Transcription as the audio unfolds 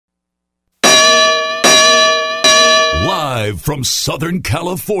Live from Southern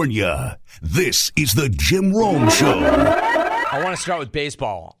California, this is the Jim Rome Show. I want to start with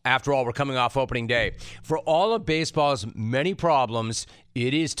baseball. After all, we're coming off opening day. For all of baseball's many problems,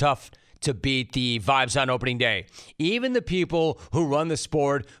 it is tough to beat the vibes on opening day. Even the people who run the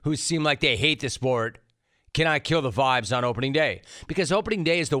sport, who seem like they hate the sport, cannot kill the vibes on opening day. Because opening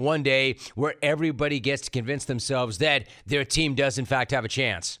day is the one day where everybody gets to convince themselves that their team does in fact have a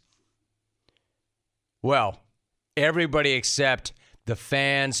chance. Well, everybody except the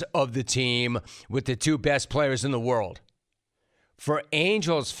fans of the team with the two best players in the world. For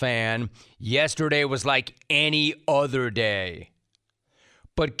Angels fan, yesterday was like any other day.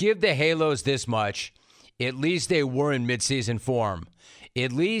 But give the Halos this much, at least they were in midseason form.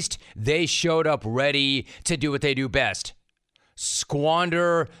 At least they showed up ready to do what they do best.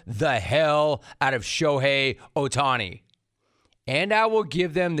 Squander the hell out of Shohei Ohtani. And I will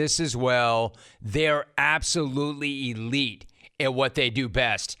give them this as well. They're absolutely elite at what they do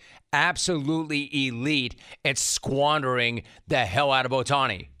best. Absolutely elite at squandering the hell out of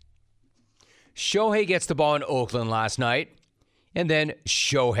Ohtani. Shohei gets the ball in Oakland last night, and then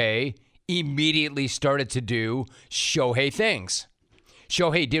Shohei immediately started to do Shohei things.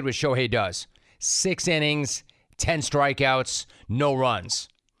 Shohei did what Shohei does. 6 innings, 10 strikeouts, no runs.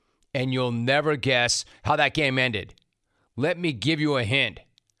 And you'll never guess how that game ended. Let me give you a hint.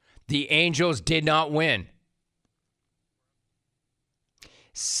 The Angels did not win.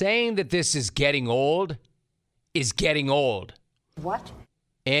 Saying that this is getting old is getting old. What?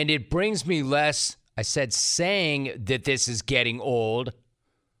 And it brings me less, I said saying that this is getting old,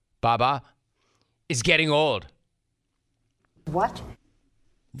 Baba, is getting old. What?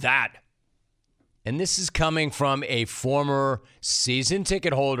 That. And this is coming from a former season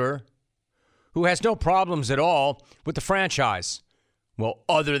ticket holder who has no problems at all with the franchise. Well,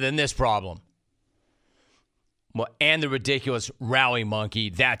 other than this problem. Well, and the ridiculous rally monkey,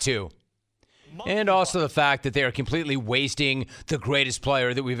 that too. And also the fact that they are completely wasting the greatest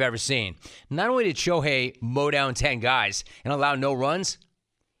player that we've ever seen. Not only did Shohei mow down 10 guys and allow no runs,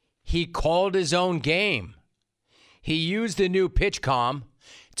 he called his own game. He used the new pitch comm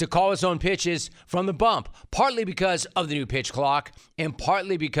to call his own pitches from the bump, partly because of the new pitch clock and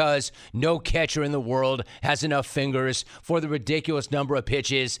partly because no catcher in the world has enough fingers for the ridiculous number of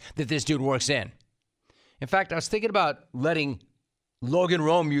pitches that this dude works in. In fact, I was thinking about letting Logan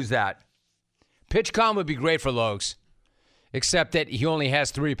Rome use that. Pitch comm would be great for Logs, except that he only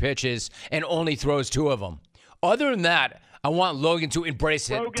has 3 pitches and only throws 2 of them. Other than that, I want Logan to embrace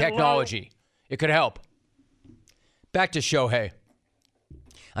technology. It could help. Back to Shohei.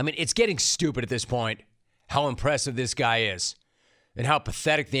 I mean, it's getting stupid at this point how impressive this guy is and how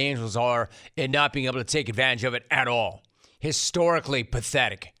pathetic the Angels are in not being able to take advantage of it at all. Historically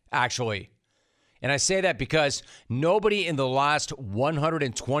pathetic, actually. And I say that because nobody in the last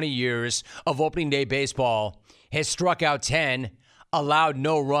 120 years of opening day baseball has struck out 10, allowed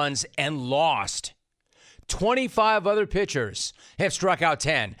no runs, and lost. 25 other pitchers have struck out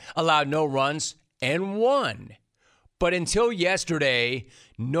 10, allowed no runs, and won. But until yesterday,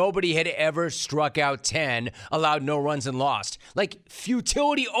 nobody had ever struck out 10, allowed no runs, and lost. Like,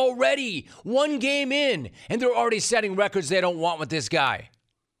 futility already. 1 game in, and they're already setting records they don't want with this guy.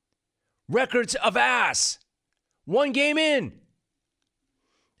 Records of ass. 1 game in.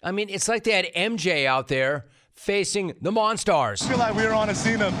 I mean, it's like they had MJ out there facing the Monstars. I feel like we were on a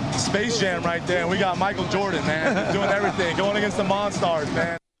scene of Space Jam right there, and we got Michael Jordan, man, doing everything, going against the Monstars,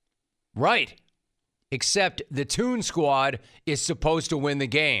 man. Right. Except the Toon Squad is supposed to win the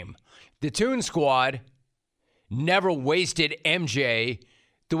game. The Toon Squad never wasted MJ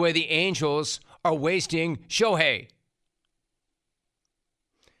the way the Angels are wasting Shohei.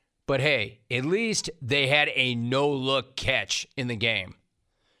 But hey, at least they had a no-look catch in the game.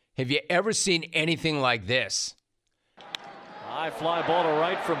 Have you ever seen anything like this? High fly ball to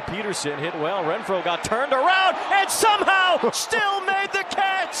right from Peterson. Hit well. Renfroe got turned around and somehow still made the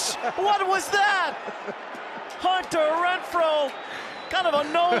catch. What was that? Hunter Renfroe. Kind of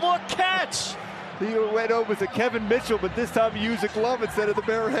a no-look catch. He went over to Kevin Mitchell, but this time he used a glove instead of the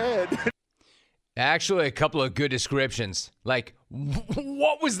bare head. Actually, a couple of good descriptions. Like,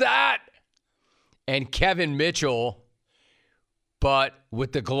 what was that? And Kevin Mitchell, but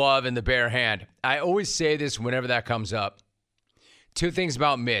with the glove and the bare hand. I always say this whenever that comes up. 2 things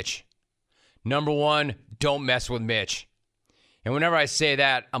about Mitch. Number 1, don't mess with Mitch. And whenever I say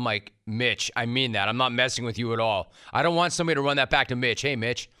that, I'm like, Mitch, I mean that. I'm not messing with you at all. I don't want somebody to run that back to Mitch. Hey,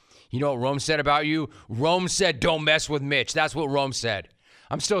 Mitch, you know what Rome said about you? Rome said, don't mess with Mitch. That's what Rome said.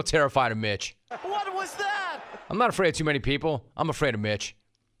 I'm still terrified of Mitch. What was that? I'm not afraid of too many people. I'm afraid of Mitch.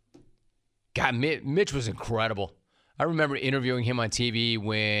 God, Mitch was incredible. I remember interviewing him on TV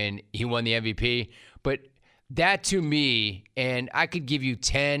when he won the MVP. But that to me, and I could give you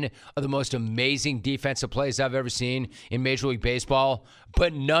 10 of the most amazing defensive plays I've ever seen in Major League Baseball,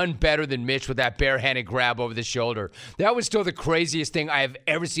 but none better than Mitch with that barehanded grab over the shoulder. That was still the craziest thing I have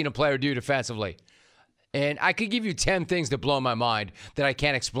ever seen a player do defensively. And I could give you 10 things that blow my mind that I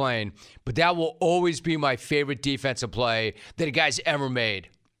can't explain, but that will always be my favorite defensive play that a guy's ever made.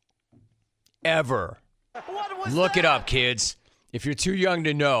 Ever. Look it up, kids. If you're too young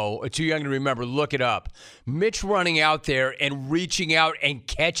to know or too young to remember, look it up. Mitch running out there and reaching out and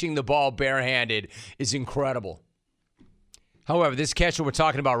catching the ball barehanded is incredible. However, this catch that we're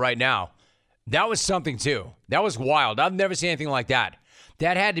talking about right now, that was something too. That was wild. I've never seen anything like that.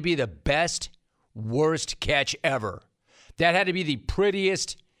 That had to be the best, worst catch ever. That had to be the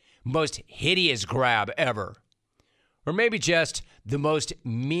prettiest, most hideous grab ever. Or maybe just the most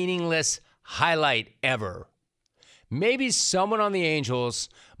meaningless highlight ever. Maybe someone on the Angels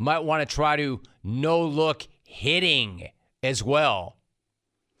might want to try to no-look hitting as well.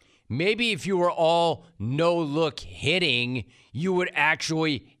 Maybe if you were all no-look hitting, you would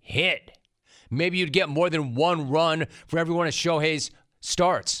actually hit. Maybe you'd get more than one run for every one of Shohei's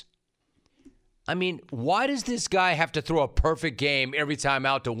starts. I mean, why does this guy have to throw a perfect game every time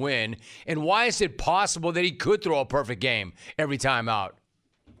out to win? And why is it possible that he could throw a perfect game every time out?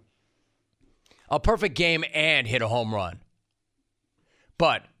 A perfect game and hit a home run.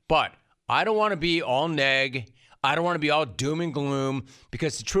 But I don't want to be all neg. I don't want to be all doom and gloom,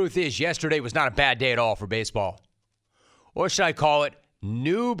 because the truth is yesterday was not a bad day at all for baseball. Or should I call it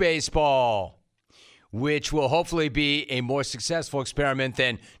new baseball, which will hopefully be a more successful experiment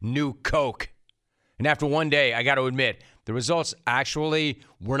than new Coke. And after one day, I got to admit, the results actually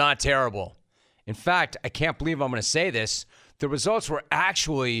were not terrible. In fact, I can't believe I'm going to say this. The results were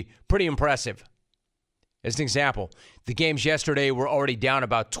actually pretty impressive. As an example, the games yesterday were already down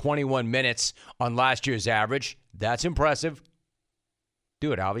about 21 minutes on last year's average. That's impressive.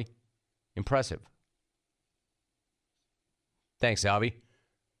 Do it, Alvy. Impressive. Thanks, Alvy.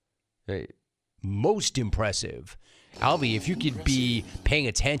 Most impressive. Alvy, if you could be paying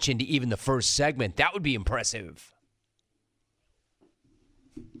attention to even the first segment, that would be impressive.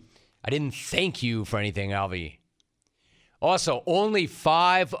 I didn't thank you for anything, Alvy. Also, only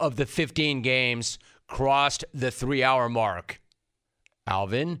 5 of the 15 games crossed the 3-hour mark.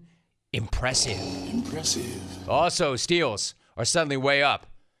 Alvin, impressive. Impressive. Also, steals are suddenly way up.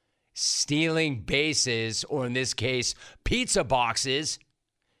 Stealing bases, or in this case, pizza boxes,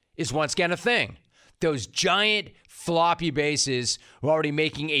 is once again a thing. Those giant floppy bases are already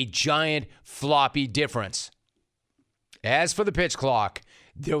making a giant floppy difference. As for the pitch clock,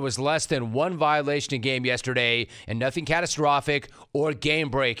 there was less than 1 violation a game yesterday and nothing catastrophic or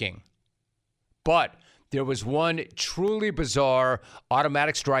game-breaking. But there was one truly bizarre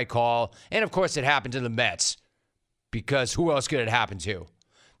automatic strike call, and of course it happened to the Mets, because who else could it happen to?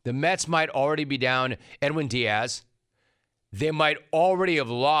 The Mets might already be down Edwin Diaz. They might already have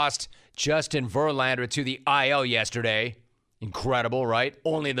lost Justin Verlander to the IL yesterday. Incredible, right?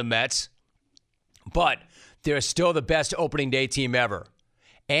 Only the Mets. But they're still the best opening day team ever.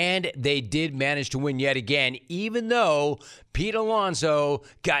 And they did manage to win yet again, even though Pete Alonso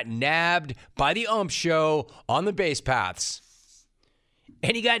got nabbed by the ump show on the base paths.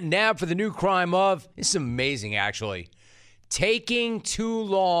 And he got nabbed for the new crime of, this is amazing actually, taking too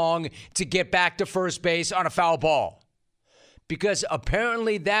long to get back to first base on a foul ball. Because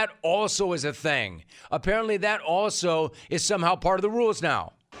apparently that also is a thing. Apparently that also is somehow part of the rules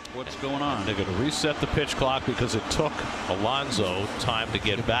now. What's going on? They're going to reset the pitch clock because it took Alonso time to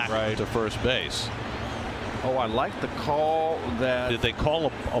get back to first base. Oh, I like the call that... Did they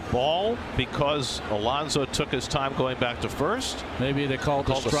call a ball because Alonso took his time going back to first? Maybe they called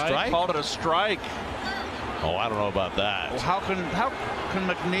a strike. Called it a strike. Oh, I don't know about that. Well, how can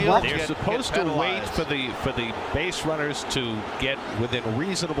McNeil They're supposed to wait for the base runners to get within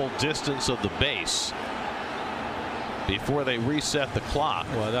reasonable distance of the base before they reset the clock.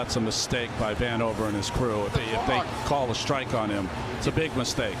 Well, that's a mistake by Vanover and his crew. If they call a strike on him, it's a big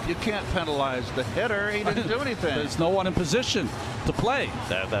mistake. You can't penalize the hitter. He didn't do anything. There's no one in position to play.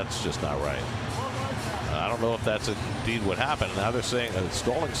 That's just not right. I don't know if that's indeed what happened. Now they're saying,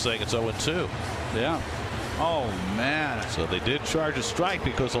 Stallings saying it's 0-2. Yeah. Oh, man. So they did charge a strike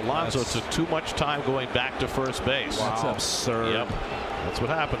because Alonso took too much time going back to first base. Wow. That's absurd. Yep. That's what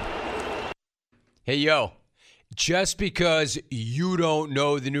happened. Hey, yo. Just because you don't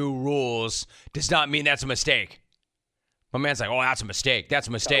know the new rules does not mean that's a mistake. My man's like, oh, that's a mistake. That's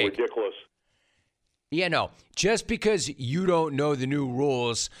a mistake. That's ridiculous. Yeah, no. Just because you don't know the new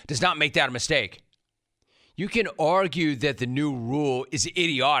rules does not make that a mistake. You can argue that the new rule is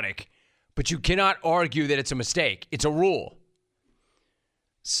idiotic, but you cannot argue that it's a mistake. It's a rule.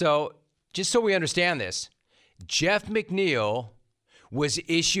 So, just so we understand this, Jeff McNeil was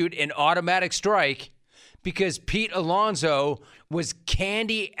issued an automatic strike because Pete Alonso was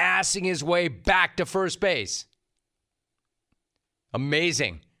candy-assing his way back to first base.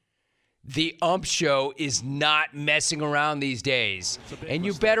 Amazing. The ump show is not messing around these days. And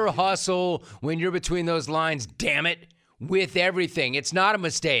you better hustle when you're between those lines, damn it, with everything. It's not a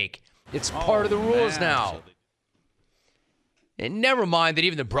mistake. It's part of the rules now. And never mind that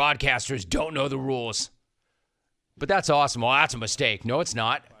even the broadcasters don't know the rules. But that's awesome. Well, that's a mistake. No, it's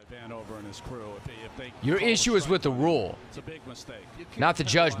not. Your issue is with the rule, not the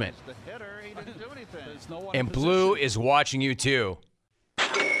judgment. And Blue is watching you too.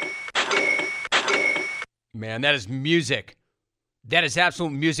 Man, that is music. That is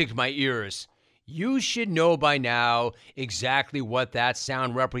absolute music to my ears. You should know by now exactly what that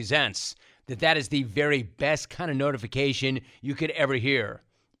sound represents. That is the very best kind of notification you could ever hear.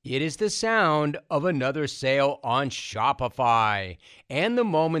 It is the sound of another sale on Shopify and the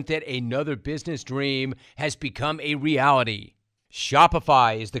moment that another business dream has become a reality.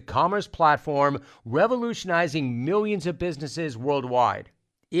 Shopify is the commerce platform revolutionizing millions of businesses worldwide.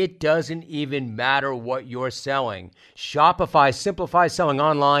 It doesn't even matter what you're selling. Shopify simplifies selling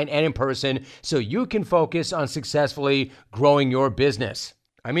online and in person so you can focus on successfully growing your business.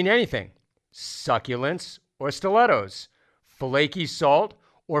 I mean anything. Succulents or stilettos, flaky salt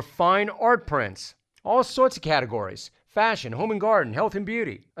or fine art prints. All sorts of categories. Fashion, home and garden, health and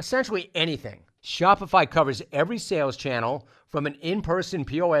beauty. Essentially anything. Shopify covers every sales channel from an in-person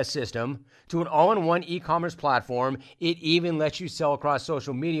POS system to an all-in-one e-commerce platform. It even lets you sell across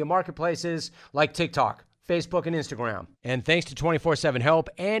social media marketplaces like TikTok, Facebook, and Instagram. And thanks to 24/7 help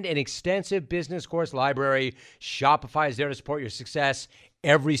and an extensive business course library, Shopify is there to support your success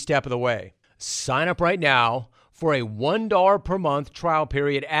every step of the way. Sign up right now for a $1 per month trial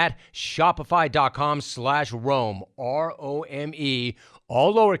period at shopify.com/Rome, R-O-M-E,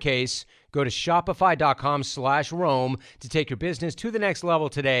 all lowercase. Go to shopify.com/Rome to take your business to the next level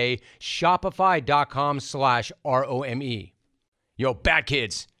today. Shopify.com/ROME. Yo, Bat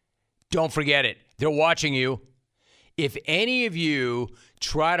Kids, don't forget it. They're watching you. If any of you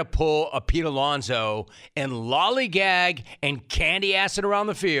try to pull a Pete Alonso and lollygag and candy acid around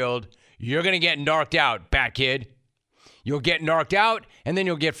the field, you're going to get narked out, Bat Kid. You'll get narked out, and then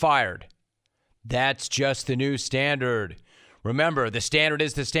you'll get fired. That's just the new standard. Remember, the standard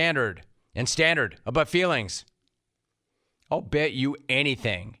is the standard. And standard about feelings. I'll bet you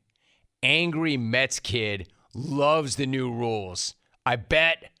anything. Angry Mets kid loves the new rules. I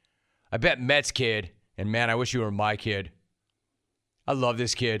bet Mets kid, and man, I wish you were my kid. I love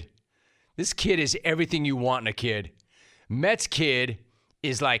this kid. This kid is everything you want in a kid. Mets kid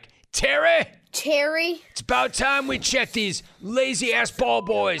is like, Terry, it's about time we check these lazy-ass ball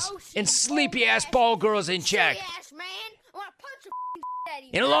boys and sleepy-ass ball girls in check.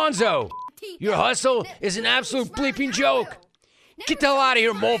 And Alonso, your hustle is an absolute bleeping joke. Get the hell out of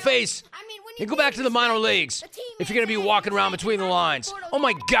here, moleface. And go back to the minor leagues if you're going to be walking around between the lines. Oh,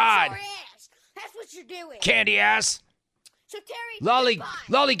 my God. That's what you're doing. Candy ass.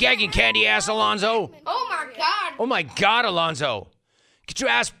 Lollygagging candy ass, Alonso. Oh, my God. Oh, my God, Alonso. Get your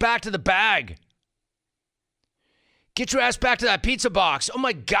ass back to the bag. Get your ass back to that pizza box. Oh,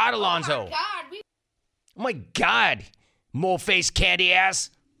 my God, Alonso. Oh, my God. Mole-face candy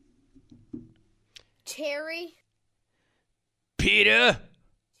ass. Terry. Peter.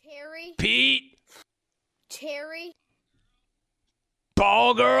 Terry. Pete. Terry.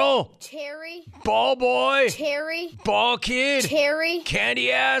 Ball girl. Terry. Ball boy. Terry. Ball kid. Terry.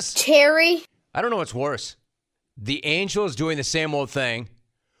 Candy ass. Terry. I don't know what's worse. The Angels doing the same old thing,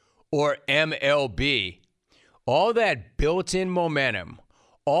 or MLB. All that built-in momentum,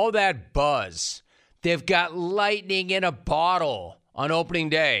 all that buzz. They've got lightning in a bottle on opening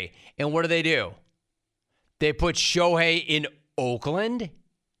day. And what do? They put Shohei in Oakland?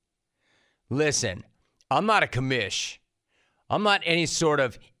 Listen, I'm not a commish. I'm not any sort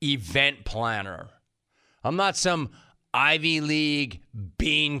of event planner. I'm not some Ivy League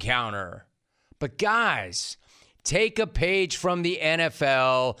bean counter. But guys, take a page from the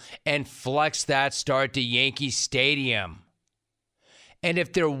NFL and flex that start to Yankee Stadium. And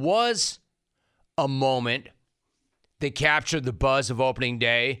if there was a moment that captured the buzz of opening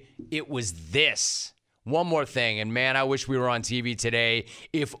day, it was this. One more thing, and man, I wish we were on TV today,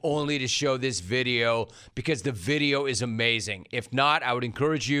 if only to show this video, because the video is amazing. If not, I would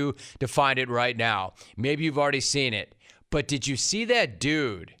encourage you to find it right now. Maybe you've already seen it, but did you see that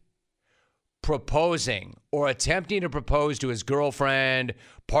dude proposing or attempting to propose to his girlfriend,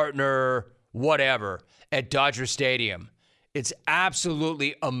 partner, whatever, at Dodger Stadium. It's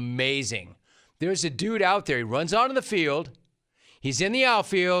absolutely amazing. There's a dude out there. He runs onto the field. He's in the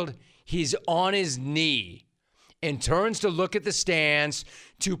outfield. He's on his knee and turns to look at the stands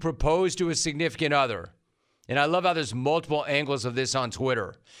to propose to a significant other. And I love how there's multiple angles of this on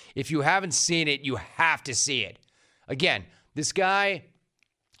Twitter. If you haven't seen it, you have to see it. Again, this guy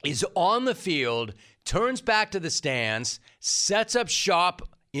is on the field, turns back to the stands, sets up shop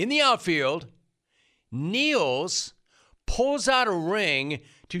in the outfield, kneels, pulls out a ring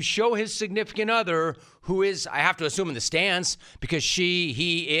to show his significant other, who is, I have to assume, in the stands because she,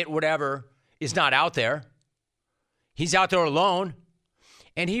 he, it, whatever, is not out there. He's out there alone.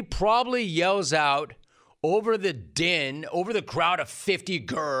 And he probably yells out over the din, over the crowd of 50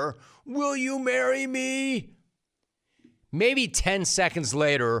 grr, "Will you marry me?" Maybe 10 seconds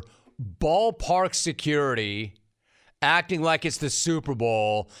later, ballpark security, acting like it's the Super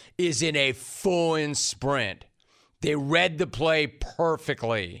Bowl, is in a full-in sprint. They read the play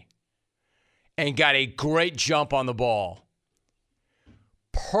perfectly and got a great jump on the ball.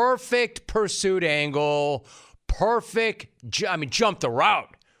 Perfect pursuit angle, jump the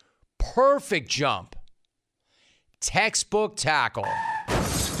route. Perfect jump. Textbook tackle.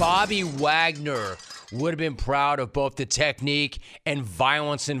 Bobby Wagner would have been proud of both the technique and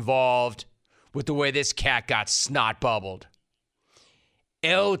violence involved with the way this cat got snot bubbled.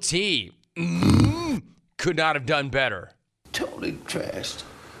 LT could not have done better. Totally trashed.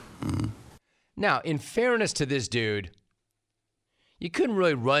 Now, in fairness to this dude, you couldn't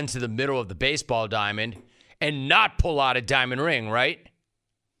really run to the middle of the baseball diamond and not pull out a diamond ring, right?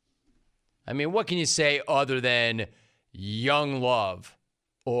 I mean, what can you say other than young love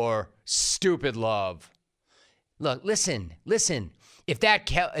or stupid love? Look, listen. If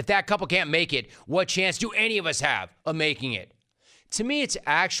that couple can't make it, what chance do any of us have of making it? To me, it's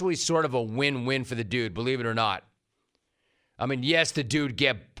actually sort of a win-win for the dude, believe it or not. I mean, yes, the dude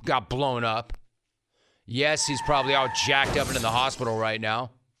got blown up. Yes, he's probably all jacked up and in the hospital right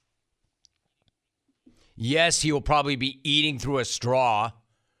now. Yes, he will probably be eating through a straw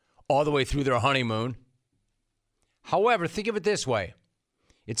all the way through their honeymoon. However, think of it this way.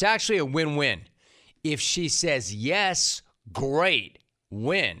 It's actually a win-win. If she says yes, great,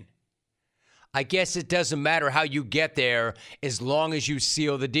 win. I guess it doesn't matter how you get there as long as you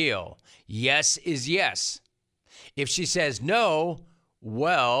seal the deal. Yes is yes. If she says no,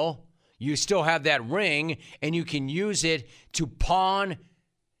 well, you still have that ring and you can use it to pawn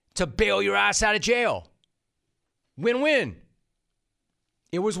to bail your ass out of jail. Win-win.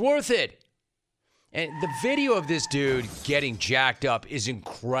 It was worth it. And the video of this dude getting jacked up is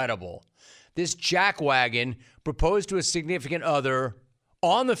incredible. This jackwagon proposed to a significant other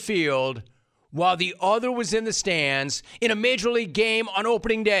on the field while the other was in the stands in a Major League game on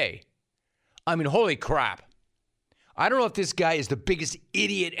opening day. I mean, holy crap. I don't know if this guy is the biggest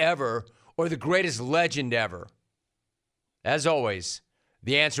idiot ever or the greatest legend ever. As always,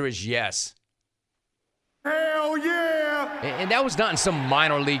 the answer is yes. Hell yeah! And that was not in some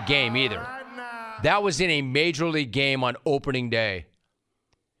minor league game either. That was in a Major League game on opening day.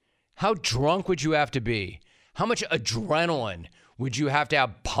 How drunk would you have to be? How much adrenaline would you have to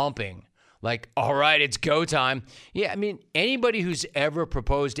have pumping? Like, all right, it's go time. Yeah, I mean, anybody who's ever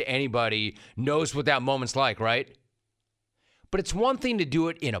proposed to anybody knows what that moment's like, right? But it's one thing to do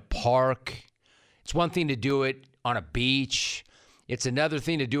it in a park. It's one thing to do it on a beach. It's another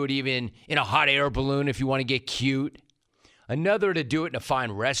thing to do it even in a hot air balloon if you want to get cute. Another to do it in a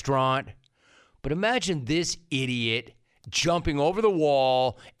fine restaurant. But imagine this idiot jumping over the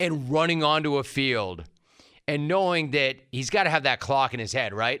wall and running onto a field and knowing that he's got to have that clock in his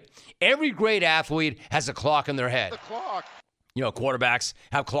head, right? Every great athlete has a clock in their head. The clock. You know, quarterbacks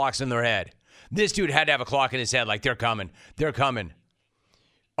have clocks in their head. This dude had to have a clock in his head like, they're coming. They're coming.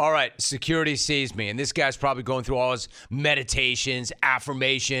 All right, security sees me. And this guy's probably going through all his meditations,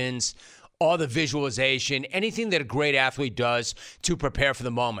 affirmations, all the visualization, anything that a great athlete does to prepare for the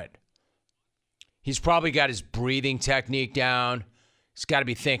moment. He's probably got his breathing technique down. He's got to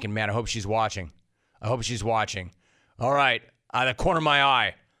be thinking, man, I hope she's watching. I hope she's watching. All right, the corner of my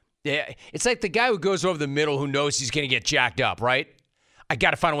eye. Yeah, it's like the guy who goes over the middle who knows he's going to get jacked up, right? I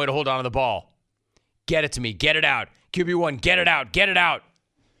got to find a way to hold on to the ball. Get it to me. Get it out. QB1, get it out. Get it out.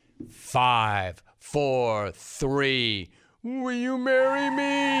 5, 4, 3. Will you marry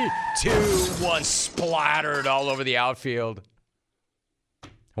me? 2, 1, splattered all over the outfield.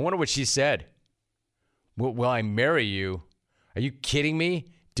 I wonder what she said. Will I marry you? Are you kidding me?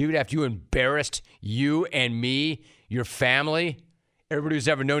 Dude, after you embarrassed you and me, your family, Everybody who's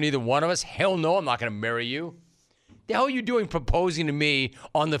ever known either one of us, hell no, I'm not going to marry you. The hell are you doing proposing to me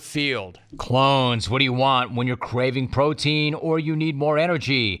on the field? Clones, what do you want when you're craving protein or you need more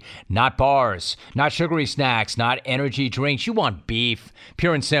energy? Not bars, not sugary snacks, not energy drinks. You want beef,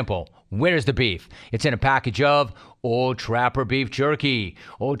 pure and simple. Where's the beef? It's in a package of Old Trapper beef jerky.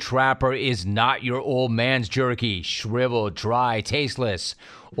 Old Trapper is not your old man's jerky. Shriveled, dry, tasteless.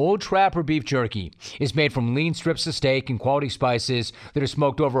 Old Trapper beef jerky is made from lean strips of steak and quality spices that are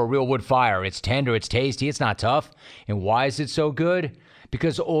smoked over a real wood fire. It's tender, it's tasty, it's not tough. And why is it so good?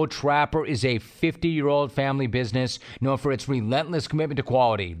 Because Old Trapper is a 50-year-old family business known for its relentless commitment to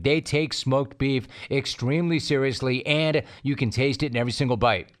quality. They take smoked beef extremely seriously, and you can taste it in every single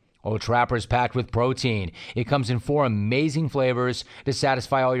bite. Old Trapper is packed with protein. It comes in 4 amazing flavors to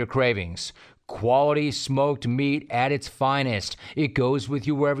satisfy all your cravings. Quality smoked meat at its finest. It goes with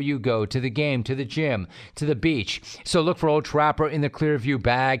you wherever you go, to the game, to the gym, to the beach. So look for Old Trapper in the Clearview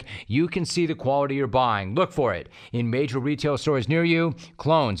bag. You can see the quality you're buying. Look for it in major retail stores near you.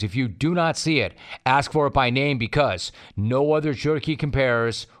 Clones, if you do not see it, ask for it by name because no other jerky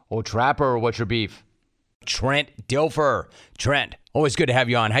compares. Old Trapper, what's your beef? Trent Dilfer. Trent, always good to have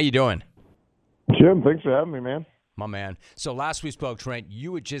you on. How you doing? Jim, thanks for having me, man. My man. So last we spoke, Trent,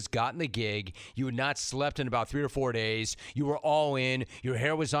 you had just gotten the gig. You had not slept in about 3 or 4 days. You were all in. Your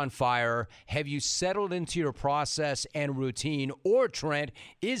hair was on fire. Have you settled into your process and routine? Or, Trent,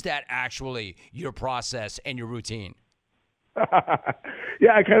 is that actually your process and your routine?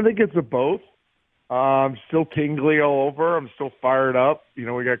 Yeah, I kind of think it's a both. I'm still tingly all over. I'm still fired up. You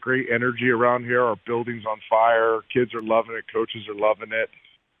know, we got great energy around here. Our building's on fire. Kids are loving it. Coaches are loving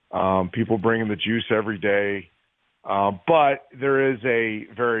it. People bringing the juice every day. But there is a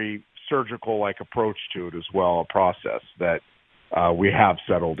very surgical-like approach to it as well, a process that we have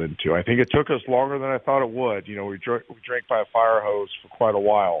settled into. I think it took us longer than I thought it would. You know, we drank by a fire hose for quite a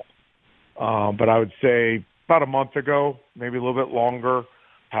while. But I would say about a month ago, maybe a little bit longer,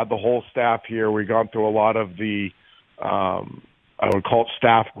 had the whole staff here. We've gone through a lot of the, I would call it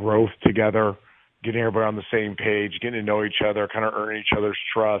staff growth together, getting everybody on the same page, getting to know each other, kind of earning each other's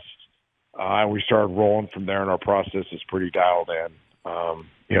trust. And we started rolling from there, and our process is pretty dialed in.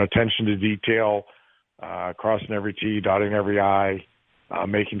 You know, attention to detail, crossing every T, dotting every I,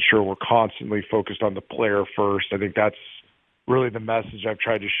 making sure we're constantly focused on the player first. I think that's really the message I've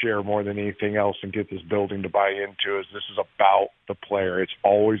tried to share more than anything else and get this building to buy into is this is about the player. It's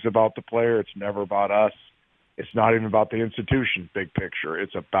always about the player. It's never about us. It's not even about the institution, big picture.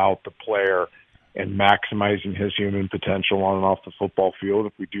 It's about the player and maximizing his human potential on and off the football field.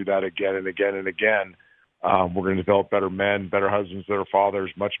 If we do that again and again and again, we're going to develop better men, better husbands, better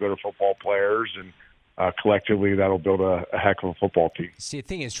fathers, much better football players, and collectively that'll build a heck of a football team. See, the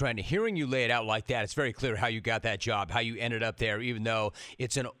thing is, Trent, hearing you lay it out like that, it's very clear how you got that job, how you ended up there, even though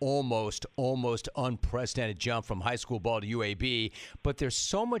it's an almost unprecedented jump from high school ball to UAB. But there's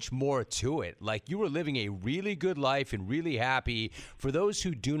so much more to it. Like, you were living a really good life and really happy. For those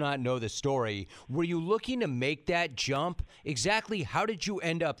who do not know the story, were you looking to make that jump? Exactly how did you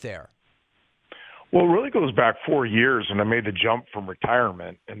end up there? Well, it really goes back 4 years when I made the jump from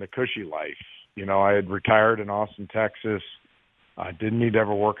retirement and the cushy life. You know, I had retired in Austin, Texas. I didn't need to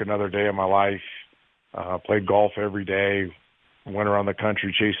ever work another day of my life. Played golf every day. Went around the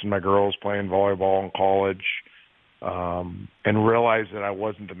country chasing my girls, playing volleyball in college, and realized that I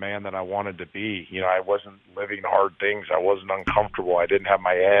wasn't the man that I wanted to be. You know, I wasn't living hard things. I wasn't uncomfortable. I didn't have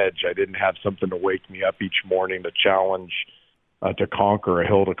my edge. I didn't have something to wake me up each morning to challenge, to conquer, a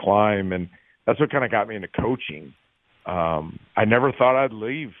hill to climb. And that's what kind of got me into coaching. I never thought I'd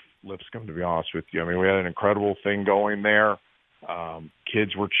leave Lipscomb, to be honest with you. I mean, we had an incredible thing going there.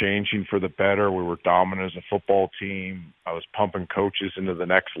 Kids were changing for the better. We were dominant as a football team. I was pumping coaches into the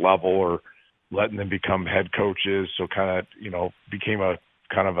next level or letting them become head coaches. So kind of, you know, became a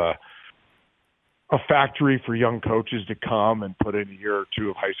kind of a factory for young coaches to come and put in a year or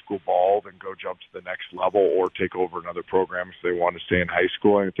two of high school ball, then go jump to the next level or take over another program if they want to stay in high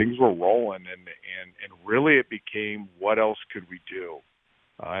school. And things were rolling, and really it became, what else could we do?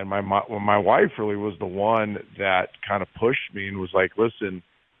 And my wife really was the one that kind of pushed me and was like, listen,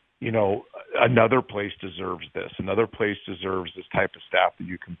 you know, another place deserves this. Another place deserves this type of staff that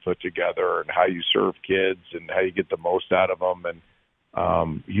you can put together and how you serve kids and how you get the most out of them.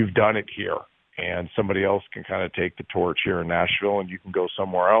 And you've done it here. And somebody else can kind of take the torch here in Nashville and you can go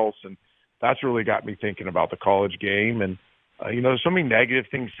somewhere else. And that's really got me thinking about the college game. And, you know, there's so many negative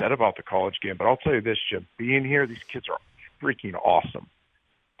things said about the college game. But I'll tell you this, Jim, being here, these kids are freaking awesome.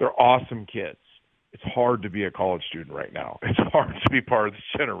 They're awesome kids. It's hard to be a college student right now. It's hard to be part of this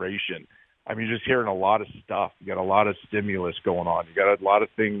generation. I mean, you're just hearing a lot of stuff. You got a lot of stimulus going on. You got a lot of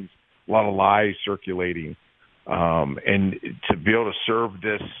things, a lot of lies circulating. And to be able to serve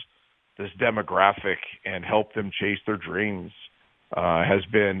this demographic and help them chase their dreams has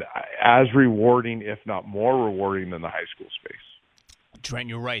been as rewarding, if not more rewarding, than the high school space. Trent,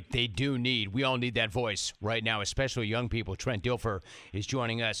 you're right. We all need that voice right now, especially young people. Trent Dilfer is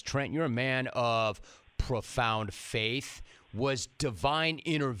joining us. Trent, you're a man of profound faith. Was divine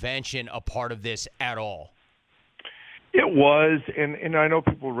intervention a part of this at all? It was, and I know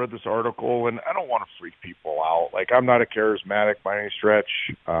people read this article, and I don't want to freak people out. Like, I'm not a charismatic by any stretch.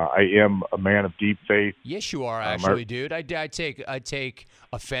 I am a man of deep faith. Yes, you are, actually, dude. I take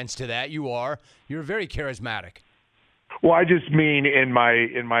offense to that. You are. You're very charismatic. Well, I just mean in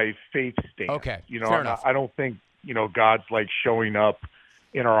my faith stance. Okay, fair enough. I don't think God's like showing up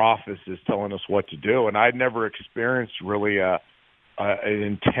in our offices telling us what to do, and I'd never experienced really an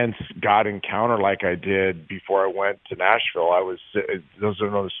intense God encounter like I did before I went to Nashville. Those who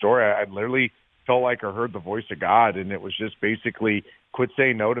know the story, I literally felt like I heard the voice of God, and it was just basically, quit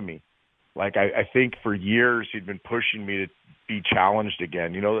saying no to me. Like, I think for years he'd been pushing me to be challenged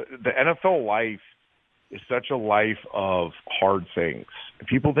again. The NFL life is such a life of hard things.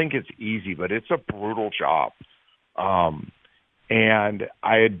 People think it's easy, but it's a brutal job. And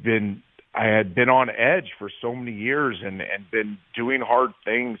I had been on edge for so many years and been doing hard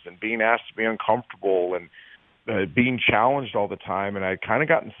things and being asked to be uncomfortable and being challenged all the time. And I'd kind of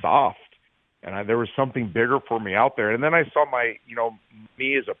gotten soft, and there was something bigger for me out there. And then I saw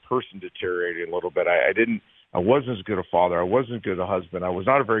me as a person deteriorating a little bit. I wasn't as good a father. I wasn't as good a husband. I was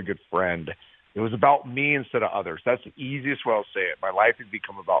not a very good friend. It was about me instead of others. That's the easiest way I'll say it. My life had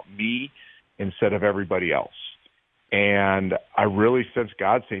become about me instead of everybody else. And I really sensed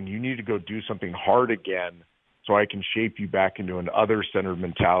God saying, you need to go do something hard again so I can shape you back into an other-centered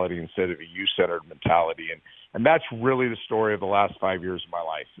mentality instead of a you-centered mentality. And that's really the story of the last 5 years of my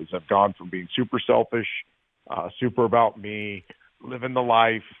life, is I've gone from being super selfish, super about me, living the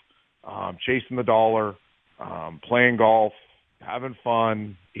life, chasing the dollar, playing golf, having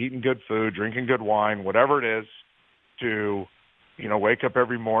fun, eating good food, drinking good wine, whatever it is, to wake up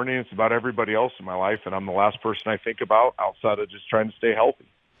every morning. It's about everybody else in my life, and I'm the last person I think about outside of just trying to stay healthy.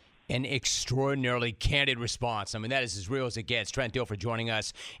 An extraordinarily candid response. I mean, that is as real as it gets. Trent Dilfer joining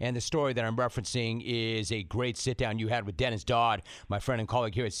us. And the story that I'm referencing is a great sit-down you had with Dennis Dodd, my friend and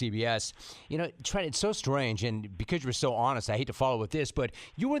colleague here at CBS. Trent, it's so strange, and because you're so honest, I hate to follow with this, but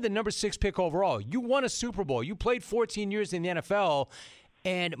you were the number 6 pick overall. You won a Super Bowl. You played 14 years in the NFL.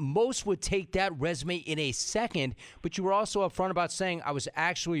 And most would take that resume in a second, but you were also upfront about saying, I was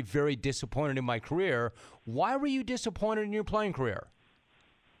actually very disappointed in my career. Why were you disappointed in your playing career?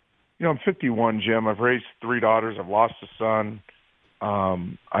 I'm 51, Jim. I've raised 3 daughters. I've lost a son.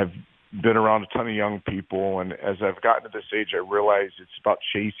 I've been around a ton of young people, and as I've gotten to this age, I realize it's about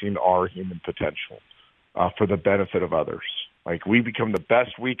chasing our human potential for the benefit of others. Like, we become the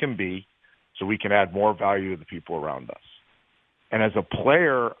best we can be so we can add more value to the people around us. And as a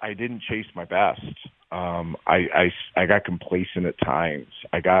player, I didn't chase my best. I got complacent at times.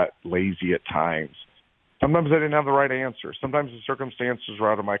 I got lazy at times. Sometimes I didn't have the right answer. Sometimes the circumstances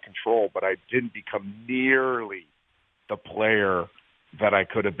were out of my control, but I didn't become nearly the player that I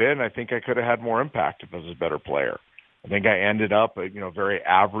could have been. I think I could have had more impact if I was a better player. I think I ended up a very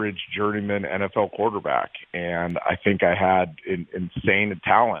average journeyman NFL quarterback, and I think I had insane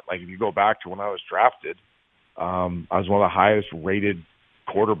talent. Like, if you go back to when I was drafted, I was one of the highest rated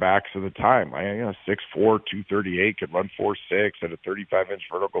quarterbacks of the time. 6'4", 238, could run 4.6, had a 35-inch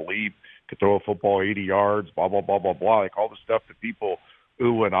vertical leap, could throw a football 80 yards, blah, blah, blah, blah, blah, like all the stuff that people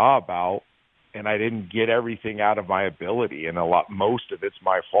ooh and ah about. And I didn't get everything out of my ability, and most of it's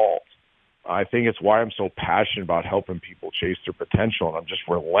my fault. I think it's why I'm so passionate about helping people chase their potential, and I'm just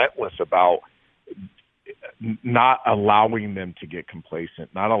relentless about not allowing them to get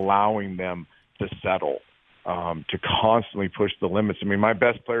complacent, not allowing them to settle. To constantly push the limits. I mean, my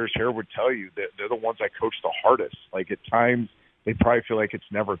best players here would tell you that they're the ones I coach the hardest. Like, at times, they probably feel like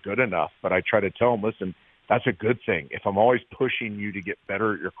it's never good enough, but I try to tell them, listen, that's a good thing. If I'm always pushing you to get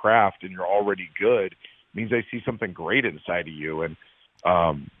better at your craft and you're already good, it means I see something great inside of you. And,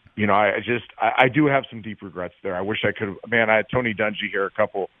 I do have some deep regrets there. I wish I could have, I had Tony Dungy here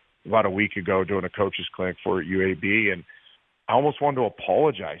about a week ago doing a coach's clinic for UAB, and I almost wanted to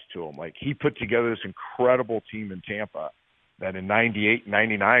apologize to him. Like, he put together this incredible team in Tampa that in 98,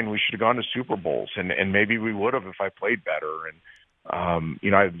 99, we should have gone to Super Bowls, and maybe we would have if I played better. And,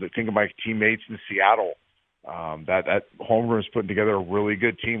 I think of my teammates in Seattle. That homeroom was putting together a really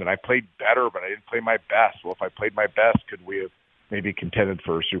good team, and I played better, but I didn't play my best. Well, if I played my best, could we have maybe contended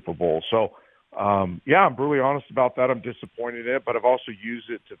for a Super Bowl. So, yeah, I'm brutally honest about that. I'm disappointed in it, but I've also used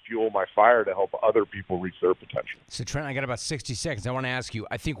it to fuel my fire to help other people reach their potential. So, Trent, I got about 60 seconds. I want to ask you,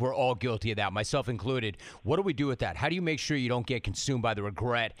 I think we're all guilty of that, myself included. What do we do with that? How do you make sure you don't get consumed by the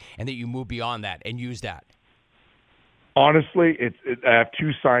regret and that you move beyond that and use that? Honestly, I have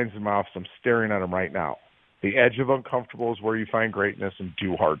two signs in my office. I'm staring at them right now. The edge of uncomfortable is where you find greatness, and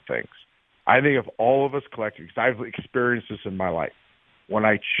do hard things. I think if all of us collectively, because I've experienced this in my life, when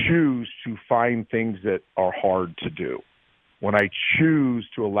I choose to find things that are hard to do, when I choose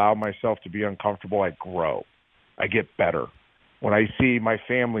to allow myself to be uncomfortable, I grow. I get better. When I see my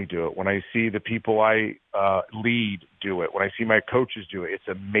family do it, when I see the people I lead do it, when I see my coaches do it, it's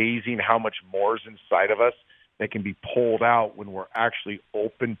amazing how much more is inside of us that can be pulled out when we're actually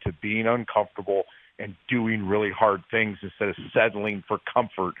open to being uncomfortable and doing really hard things instead of settling for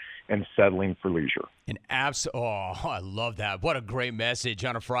comfort and settling for leisure. I love that. What a great message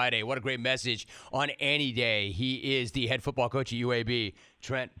on a Friday. What a great message on any day. He is the head football coach at UAB.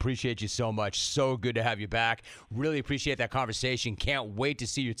 Trent, appreciate you so much. So good to have you back. Really appreciate that conversation. Can't wait to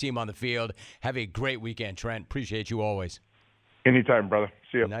see your team on the field. Have a great weekend, Trent. Appreciate you always. Anytime, brother.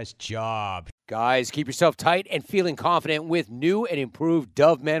 See you. Nice job. Guys, keep yourself tight and feeling confident with new and improved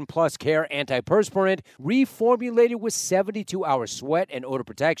Dove Men Plus Care Antiperspirant, reformulated with 72-hour sweat and odor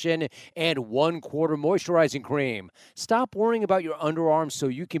protection and 1/4 moisturizing cream. Stop worrying about your underarms so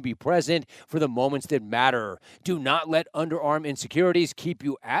you can be present for the moments that matter. Do not let underarm insecurities keep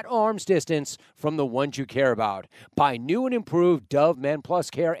you at arm's distance from the ones you care about. Buy new and improved Dove Men Plus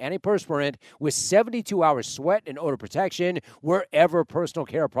Care Antiperspirant with 72-hour sweat and odor protection wherever personal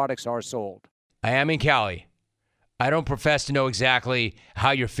care products are sold. I am in Cali. I don't profess to know exactly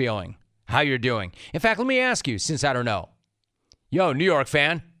how you're feeling, how you're doing. In fact, let me ask you, since I don't know. Yo, New York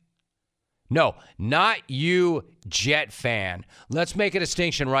fan. No, not you, Jet fan. Let's make a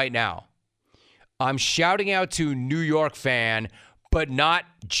distinction right now. I'm shouting out to New York fan, but not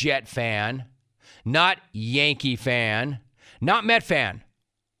Jet fan, not Yankee fan, not Met fan.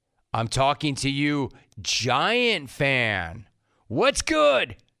 I'm talking to you, Giant fan. What's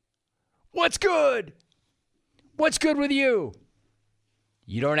good? What's good? What's good with you?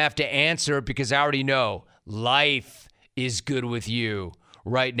 You don't have to answer because I already know life is good with you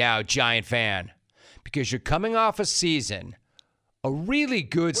right now, Giant fan, because you're coming off a season, a really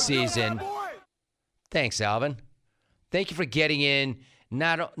good season. Thanks, Alvin. Thank you for getting in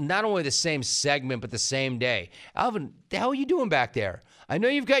not only the same segment, but the same day. Alvin, the hell are you doing back there? I know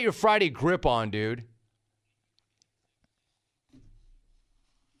you've got your Friday grip on, dude.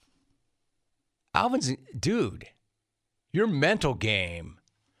 Alvin's, dude, your mental game.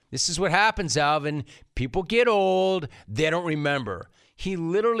 This is what happens, Alvin. People get old. They don't remember. He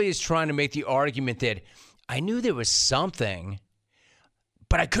literally is trying to make the argument that I knew there was something,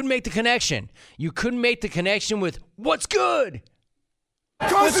 but I couldn't make the connection. You couldn't make the connection with what's good?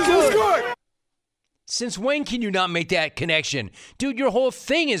 What's good? Since when can you not make that connection? Dude, your whole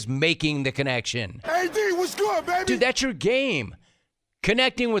thing is making the connection. AD, what's good, baby? Dude, that's your game.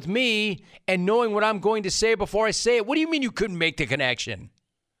 Connecting with me and knowing what I'm going to say before I say it. What do you mean you couldn't make the connection?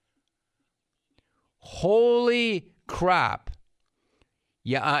 Holy crap.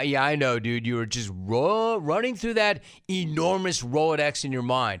 Yeah, I know, dude. You were just running through that enormous Rolodex in your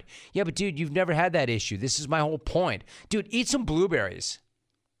mind. Yeah, but dude, you've never had that issue. This is my whole point. Dude, eat some blueberries.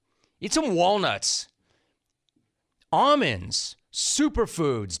 Eat some walnuts. Almonds.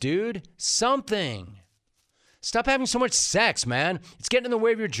 Superfoods, dude. Something. Stop having so much sex, man. It's getting in the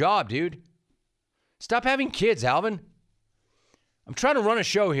way of your job, dude. Stop having kids, Alvin. I'm trying to run a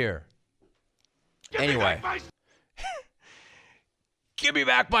show here. Anyway. Give me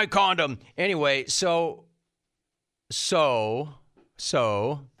back my condom. Anyway, so the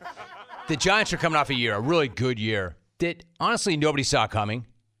Giants are coming off a really good year that honestly nobody saw coming.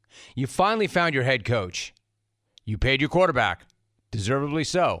 You finally found your head coach. You paid your quarterback, deservedly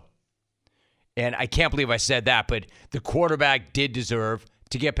so. And I can't believe I said that, but the quarterback did deserve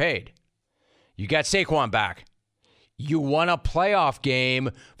to get paid. You got Saquon back. You won a playoff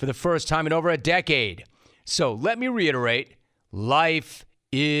game for the first time in over a decade. So let me reiterate, life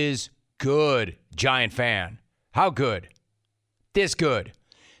is good, Giant fan. How good? This good.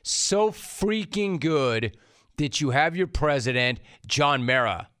 So freaking good that you have your president, John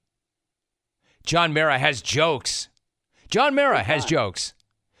Mara. John Mara has jokes. John Mara has jokes.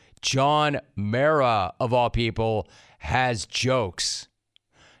 John Mara, of all people, has jokes.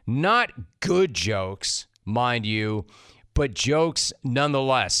 Not good jokes, mind you, but jokes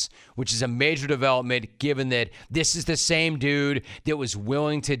nonetheless, which is a major development given that this is the same dude that was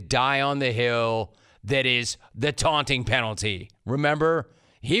willing to die on the Hill that is the taunting penalty. Remember?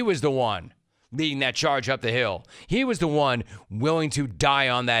 He was the one leading that charge up the hill. He was the one willing to die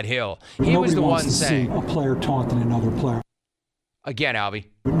on that hill. He was the one saying, a player taunting another player. Again, Albie.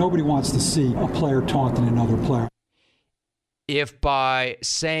 But nobody wants to see a player taunting another player. If by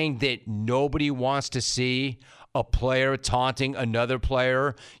saying that nobody wants to see a player taunting another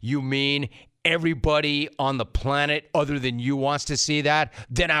player, you mean everybody on the planet other than you wants to see that,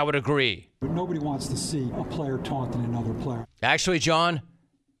 then I would agree. But nobody wants to see a player taunting another player. Actually, John,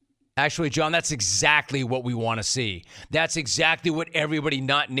 that's exactly what we want to see. That's exactly what everybody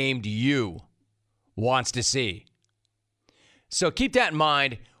not named you wants to see. So keep that in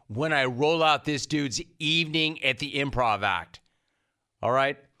mind when I roll out this dude's evening at the Improv Act. All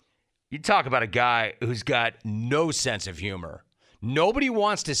right? You talk about a guy who's got no sense of humor. Nobody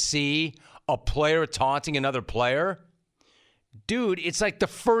wants to see a player taunting another player. Dude, it's like the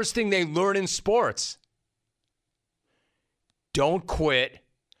first thing they learn in sports. Don't quit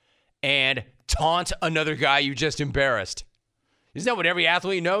and taunt another guy you just embarrassed. Isn't that what every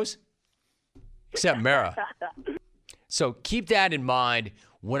athlete knows? Except Mara. So keep that in mind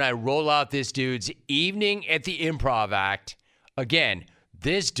when I roll out this dude's evening at the Improv Act. Again,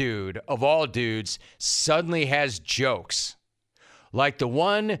 this dude, of all dudes, suddenly has jokes. Like the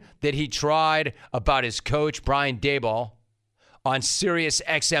one that he tried about his coach, Brian Daboll, on Sirius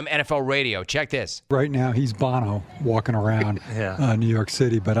XM NFL radio. Check this. Right now, he's Bono walking around New York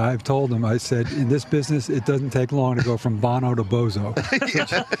City. But I've told him, I said, in this business, it doesn't take long to go from Bono to Bozo.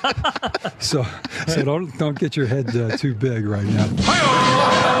 so don't get your head too big right now.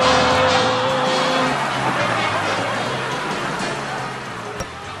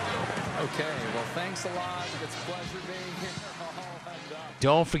 Okay, well, thanks a lot. It's a pleasure being here.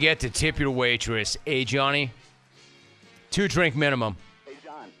 Don't forget to tip your waitress. Hey, Johnny? 2-drink minimum. Hey,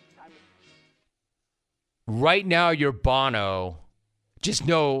 John. Right now, you're Bono. Just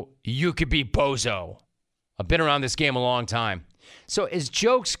know you could be Bozo. I've been around this game a long time. So as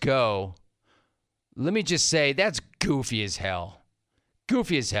jokes go, let me just say that's goofy as hell.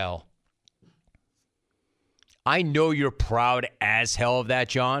 Goofy as hell. I know you're proud as hell of that,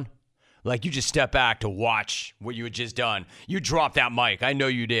 John. Like you just stepped back to watch what you had just done. You dropped that mic. I know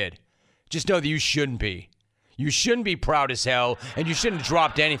you did. Just know that you shouldn't be. You shouldn't be proud as hell, and you shouldn't have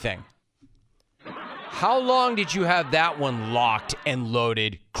dropped anything. How long did you have that one locked and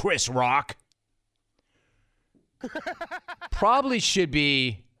loaded, Chris Rock? Probably should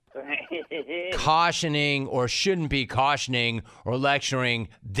be cautioning or shouldn't be cautioning or lecturing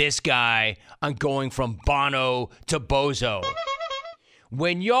this guy on going from Bono to Bozo.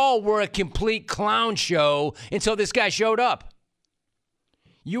 When y'all were a complete clown show until this guy showed up.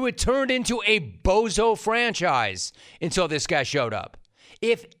 You had turned into a Bozo franchise until this guy showed up.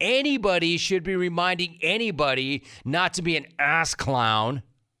 If anybody should be reminding anybody not to be an ass clown,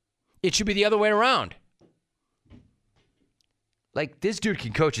 it should be the other way around. Like, this dude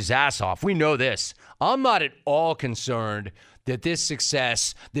can coach his ass off. We know this. I'm not at all concerned that this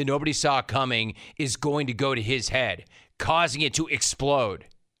success that nobody saw coming is going to go to his head, causing it to explode.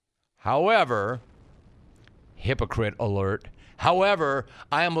 However, hypocrite alert. However,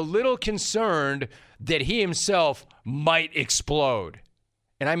 I am a little concerned that he himself might explode.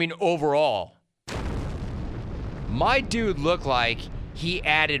 And I mean overall. My dude looked like he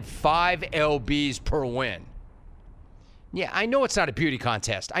added 5 lbs per win. Yeah, I know it's not a beauty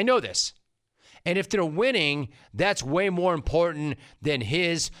contest. I know this. And if they're winning, that's way more important than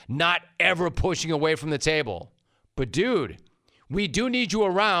his not ever pushing away from the table. But dude, we do need you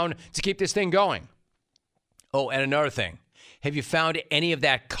around to keep this thing going. Oh, and another thing. Have you found any of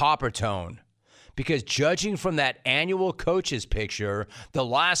that copper tone? Because judging from that annual coaches picture, the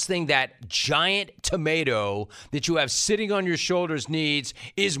last thing that giant tomato that you have sitting on your shoulders needs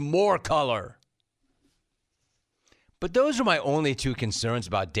is more color. But those are my only 2 concerns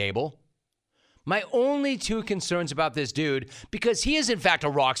about Daboll. My only 2 concerns about this dude, because he is in fact a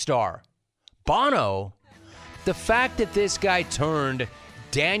rock star. Bono, the fact that this guy turned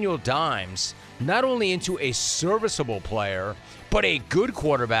Daniel Dimes not only into a serviceable player, but a good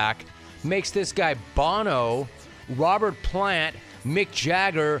quarterback, makes this guy Bono, Robert Plant, Mick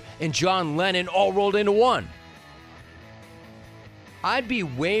Jagger, and John Lennon all rolled into one. I'd be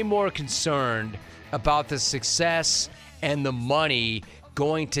way more concerned about the success and the money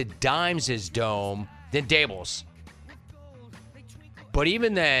going to Dimes' dome than Daboll's. But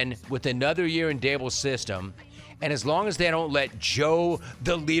even then, with another year in Daboll's system, and as long as they don't let Joe,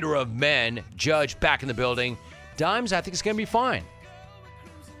 the leader of men, Judge back in the building, Dimes, I think, is going to be fine.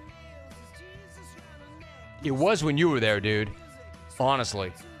 It was when you were there, dude.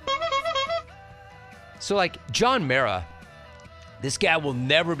 Honestly. So, like, John Mara, this guy will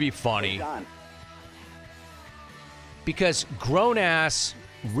never be funny. Hey, John. Because grown-ass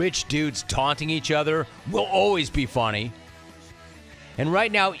rich dudes taunting each other will always be funny. And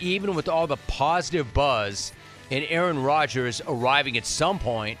right now, even with all the positive buzz and Aaron Rodgers arriving at some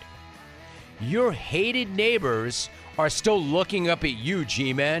point, your hated neighbors are still looking up at you,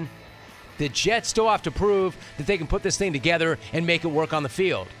 G-Man. The Jets still have to prove that they can put this thing together and make it work on the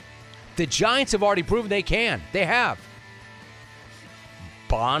field. The Giants have already proven they can. They have.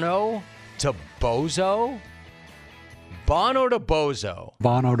 Bono to Bozo? Bono to Bozo.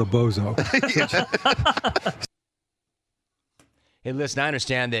 Bono to Bozo. Hey, listen, I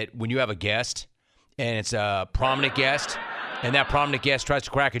understand that when you have a guest and it's a prominent guest and that prominent guest tries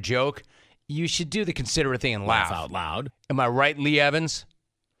to crack a joke, you should do the considerate thing and laugh out loud. Am I right, Lee Evans?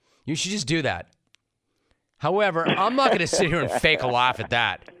 You should just do that. However, I'm not going to sit here and fake a laugh at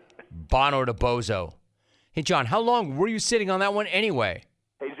that. Bono to Bozo. Hey, John, how long were you sitting on that one anyway?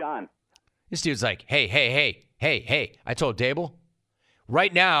 Hey, John. This dude's like, hey. I told Dable,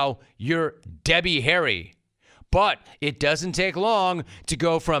 right now, you're Debbie Harry. But it doesn't take long to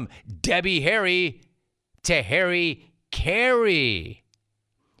go from Debbie Harry to Harry Carey.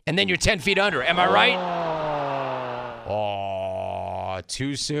 And then you're 10 feet under. Am I right? Oh,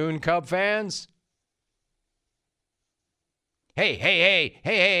 too soon, Cub fans?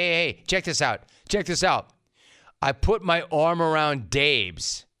 Hey. Check this out. I put my arm around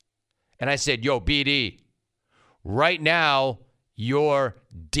Dave's. And I said, yo, BD, right now, you're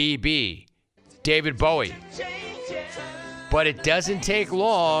DB, David Bowie. But it doesn't take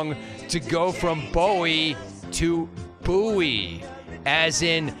long to go from Bowie to Bowie, as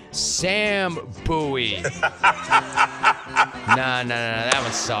in Sam Bowie. Nah, that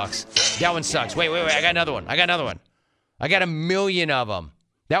one sucks. Wait, I got another one. I got a million of them.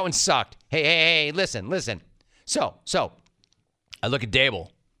 That one sucked. Hey, listen. So, I look at Dable.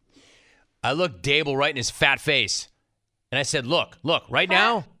 I looked Dable right in his fat face. And I said, look, right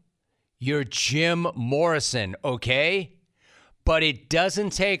now, you're Jim Morrison, okay? But it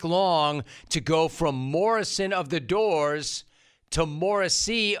doesn't take long to go from Morrison of the Doors to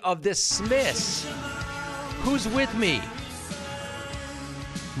Morrissey of the Smiths. Who's with me?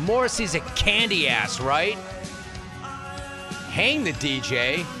 Morrissey's a candy ass, right? Hang the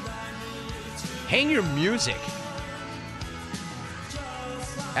DJ. Hang your music.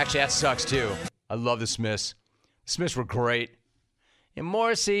 Actually, that sucks too. I love the Smiths. The Smiths were great. And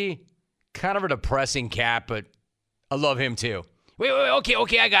Morrissey, kind of a depressing cat, but I love him too. Wait,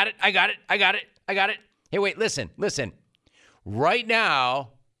 okay, I got it. Hey, wait, listen. Right now,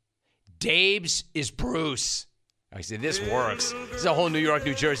 Dave's is Bruce. I said, this works. This is a whole New York,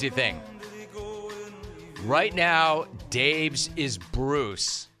 New Jersey thing. Right now, Dave's is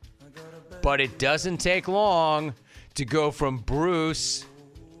Bruce. But it doesn't take long to go from Bruce.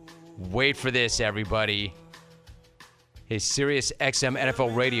 Wait for this, everybody. Hey, Sirius XM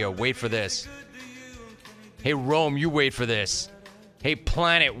NFL Radio, wait for this. Hey, Rome, you wait for this. Hey,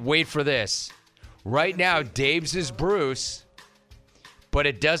 Planet, wait for this. Right now, Dave's is Bruce, but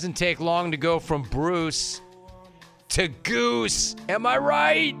it doesn't take long to go from Bruce to Goose. Am I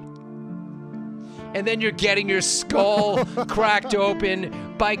right? And then you're getting your skull cracked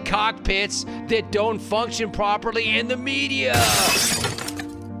open by cockpits that don't function properly in the media.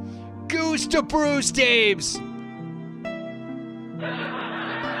 Goose to Bruce, Dave's.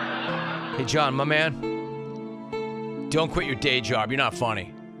 Hey, John, my man, don't quit your day job. You're not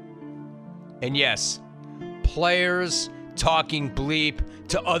funny. And yes, players talking bleep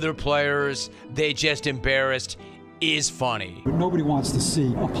to other players they just embarrassed is funny. But nobody wants to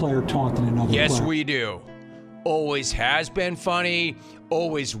see a player taunting another player. Yes, we do. Always has been funny,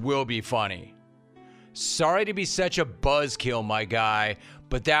 always will be funny. Sorry to be such a buzzkill, my guy,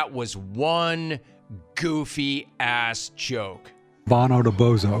 but that was one goofy-ass joke. Bono to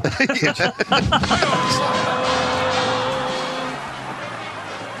Bozo.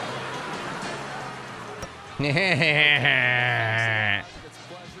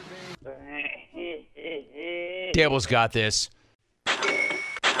 Dable's got this.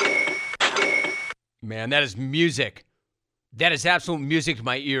 Man, that is music. That is absolute music to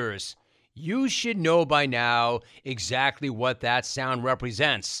my ears. You should know by now exactly what that sound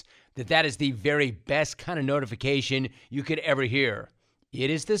represents. That is the very best kind of notification you could ever hear. It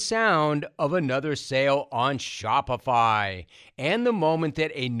is the sound of another sale on Shopify and the moment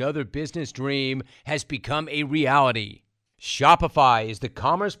that another business dream has become a reality. Shopify is the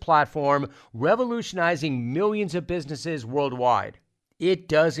commerce platform revolutionizing millions of businesses worldwide. It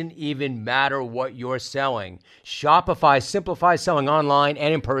doesn't even matter what you're selling. Shopify simplifies selling online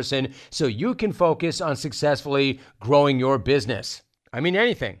and in person so you can focus on successfully growing your business. I mean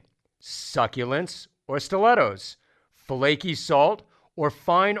anything. Succulents or stilettos, flaky salt or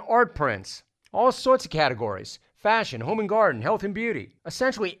fine art prints. All sorts of categories. Fashion, home and garden, health and beauty.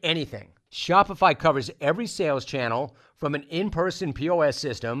 Essentially anything. Shopify covers every sales channel, from an in-person POS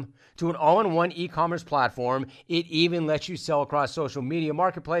system to an all-in-one e-commerce platform. It even lets you sell across social media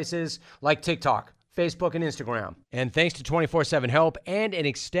marketplaces like TikTok, Facebook, and Instagram. And thanks to 24/7 help and an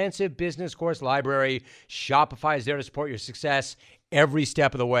extensive business course library, Shopify is there to support your success every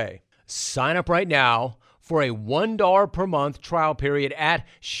step of the way. Sign up right now for a $1 per month trial period at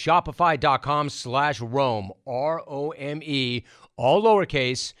shopify.com/Rome, R-O-M-E, all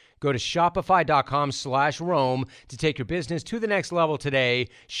lowercase. Go to shopify.com/Rome to take your business to the next level today.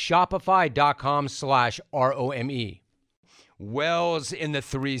 Shopify.com/ROME. Wells in the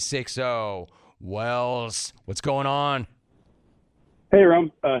 360. Wells, what's going on? Hey,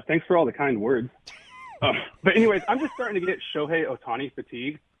 Rome. Thanks for all the kind words. But anyways, I'm just starting to get Shohei Ohtani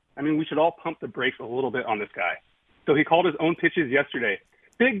fatigue. I mean, we should all pump the brakes a little bit on this guy. So he called his own pitches yesterday.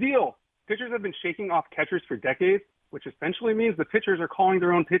 Big deal. Pitchers have been shaking off catchers for decades, which essentially means the pitchers are calling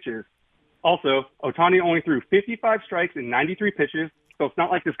their own pitches. Also, Ohtani only threw 55 strikes in 93 pitches, so it's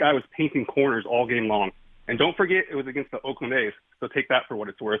not like this guy was painting corners all game long. And don't forget, it was against the Oakland A's, so take that for what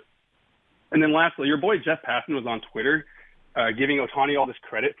it's worth. And then lastly, your boy Jeff Passan was on Twitter giving Ohtani all this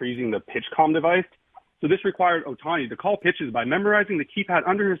credit for using the PitchCom device. So this required Ohtani to call pitches by memorizing the keypad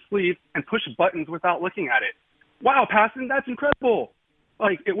under his sleeve and push buttons without looking at it. Wow, Passan, that's incredible.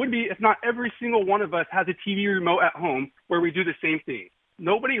 Like, it would be if not every single one of us has a TV remote at home where we do the same thing.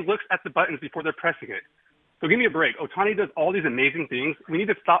 Nobody looks at the buttons before they're pressing it. So give me a break. Ohtani does all these amazing things. We need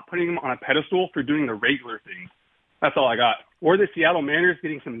to stop putting him on a pedestal for doing the regular things. That's all I got. Or the Seattle Mariners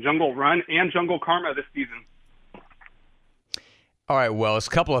getting some jungle run and jungle karma this season. All right, well, it's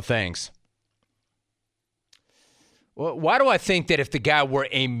a couple of things. Well, why do I think that if the guy were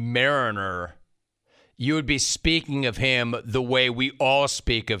a Mariner, you would be speaking of him the way we all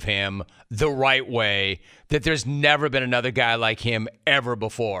speak of him, the right way, that there's never been another guy like him ever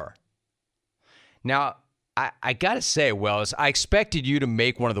before? Now, I got to say, Wells, I expected you to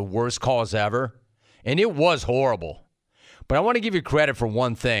make one of the worst calls ever, and it was horrible. But I want to give you credit for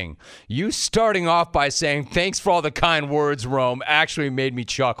one thing. You starting off by saying, thanks for all the kind words, Rome, actually made me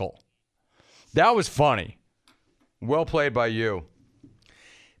chuckle. That was funny. Well played by you.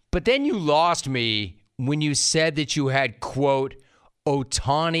 But then you lost me when you said that you had, quote,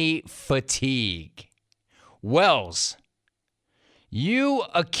 Ohtani fatigue. Wells, you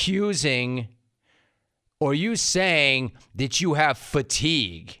accusing or you saying that you have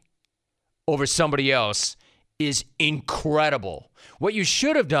fatigue over somebody else is incredible. What you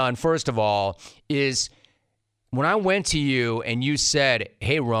should have done, first of all, is when I went to you and you said,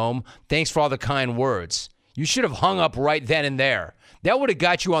 hey, Rome, thanks for all the kind words, you should have hung up right then and there. That would have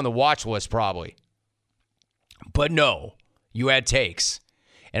got you on the watch list probably. But no, you had takes.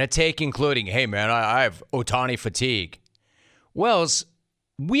 And a take including, hey, man, I have Ohtani fatigue. Wells,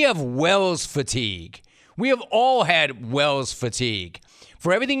 we have Wells fatigue. We have all had Wells fatigue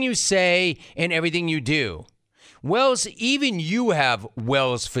for everything you say and everything you do. Wells, even you have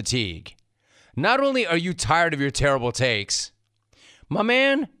Wells fatigue. Not only are you tired of your terrible takes, my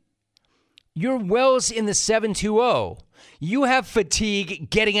man, you're Wells in the 720. You have fatigue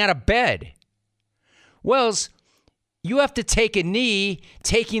getting out of bed. Wells, you have to take a knee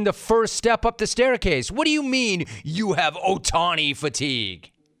taking the first step up the staircase. What do you mean you have Ohtani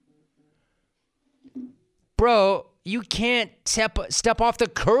fatigue? Bro, you can't step off the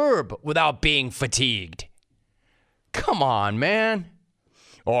curb without being fatigued. Come on, man.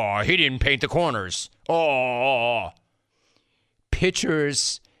 Oh, he didn't paint the corners. Oh.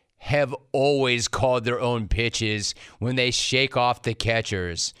 Pitchers have always called their own pitches when they shake off the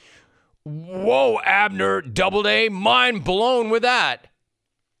catchers. Whoa, Abner, Doubleday, mind blown with that.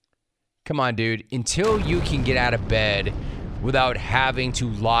 Come on, dude. Until you can get out of bed without having to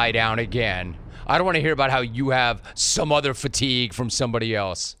lie down again, I don't want to hear about how you have some other fatigue from somebody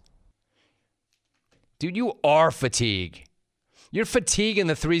else. Dude, you are fatigue. You're fatigue in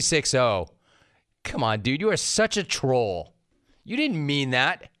the 360. Come on, dude. You are such a troll. You didn't mean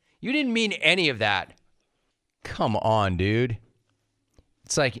that. You didn't mean any of that. Come on, dude.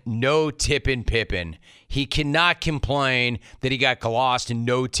 It's like no tippin' Pippin. He cannot complain that he got lost in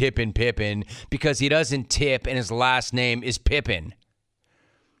no tippin' Pippin because he doesn't tip and his last name is Pippin.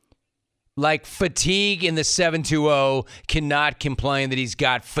 Like fatigue in the 720 cannot complain that he's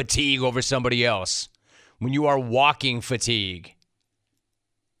got fatigue over somebody else when you are walking fatigue.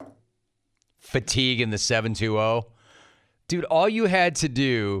 Fatigue in the 720. Dude, all you had to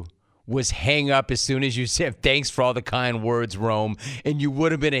do was hang up as soon as you said thanks for all the kind words, Rome, and you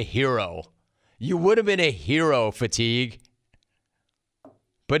would have been a hero. You would have been a hero, Fatigue.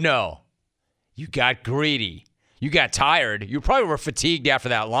 But no, you got greedy. You got tired. You probably were fatigued after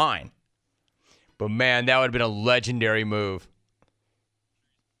that line. But, man, that would have been a legendary move.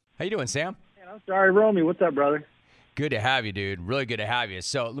 How you doing, Sam? Man, I'm sorry, Romy. What's up, brother? Good to have you, dude. Really good to have you.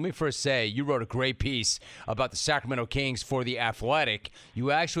 So let me first say, you wrote a great piece about the Sacramento Kings for The Athletic.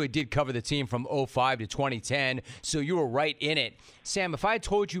 You actually did cover the team from 05 to 2010, so you were right in it. Sam, if I had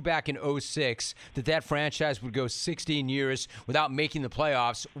told you back in 06 that franchise would go 16 years without making the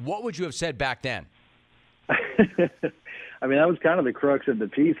playoffs, what would you have said back then? I mean, that was kind of the crux of the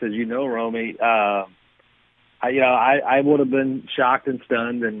piece, as you know, Romy. I would have been shocked and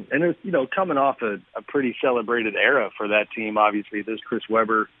stunned, and it was, coming off a pretty celebrated era for that team. Obviously, those Chris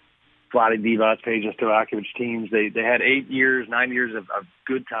Webber, Vlade Divac, Peja Stojakovic teams. They had 9 years of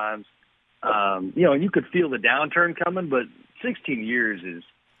good times. And you could feel the downturn coming, but 16 years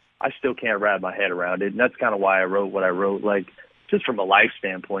I still can't wrap my head around it, and that's kind of why I wrote what I wrote. Like, just from a life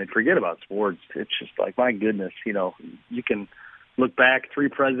standpoint, forget about sports. It's just like, my goodness, you can look back 3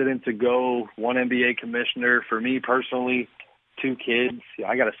 presidents ago, 1 NBA commissioner. For me personally, 2 kids.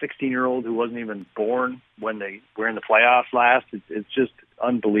 I got a 16-year-old who wasn't even born when they were in the playoffs last. It's just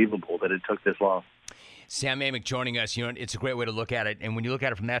unbelievable that it took this long. Sam Amick joining us. It's a great way to look at it. And when you look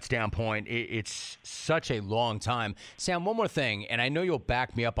at it from that standpoint, it's such a long time. Sam, one more thing, and I know you'll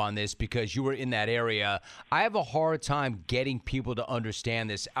back me up on this because you were in that area. I have a hard time getting people to understand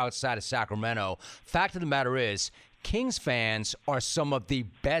this outside of Sacramento. Fact of the matter is, Kings fans are some of the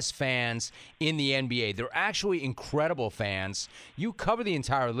best fans in the NBA. They're actually incredible fans. You cover the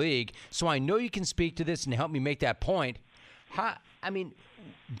entire league, so I know you can speak to this and help me make that point.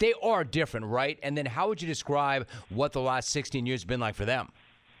 They are different, right? And then how would you describe what the last 16 years have been like for them?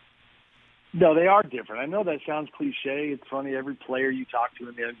 No, they are different. I know that sounds cliche. It's funny. Every player you talk to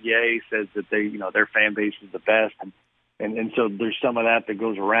in the NBA says that their fan base is the best, and so there's some of that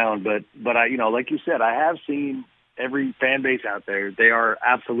goes around. But I, like you said, I have seen every fan base out there. They are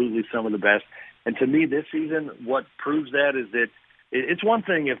absolutely some of the best. And to me, this season, what proves that is that it's one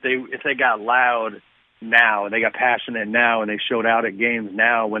thing if they got loud now and they got passionate now and they showed out at games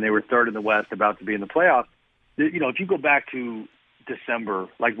now when they were third in the West about to be in the playoffs. If you go back to December,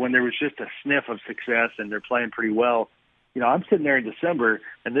 like when there was just a sniff of success and they're playing pretty well, I'm sitting there in December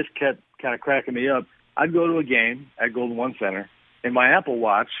and this kept kind of cracking me up. I'd go to a game at Golden One Center. And my Apple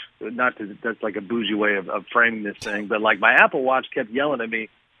Watch, that's like a bougie way of framing this thing, but like my Apple Watch kept yelling at me,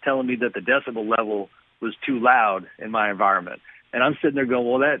 telling me that the decibel level was too loud in my environment. And I'm sitting there going,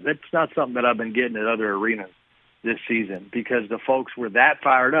 well, that's not something that I've been getting at other arenas this season, because the folks were that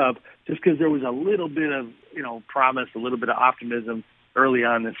fired up just because there was a little bit of, promise, a little bit of optimism early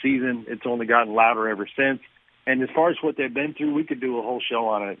on in the season. It's only gotten louder ever since. And as far as what they've been through, we could do a whole show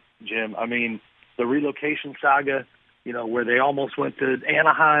on it, Jim. I mean, the relocation saga, where they almost went to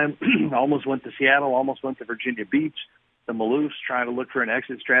Anaheim, almost went to Seattle, almost went to Virginia Beach. The Maloofs trying to look for an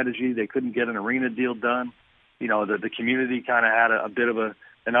exit strategy. They couldn't get an arena deal done. The community kind of had a bit of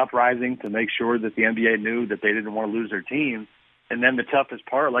an uprising to make sure that the NBA knew that they didn't want to lose their team. And then the toughest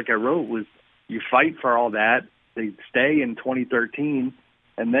part, like I wrote, was you fight for all that. They stay in 2013,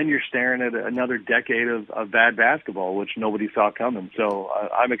 and then you're staring at another decade of bad basketball, which nobody saw coming. So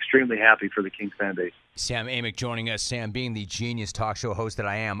I'm extremely happy for the Kings fan base. Sam Amick joining us. Sam, being the genius talk show host that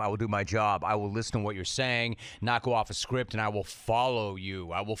I am, I will do my job. I will listen to what you're saying, not go off a script, and I will follow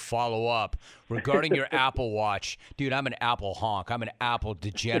you. I will follow up. Regarding your Apple Watch, dude, I'm an Apple honk. I'm an Apple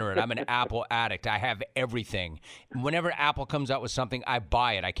degenerate. I'm an Apple addict. I have everything. Whenever Apple comes out with something, I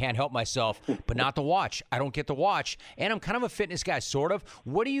buy it. I can't help myself, but not the watch. I don't get the watch. And I'm kind of a fitness guy, sort of.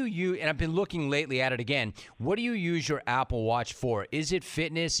 What do you use? And I've been looking lately at it again. What do you use your Apple Watch for? Is it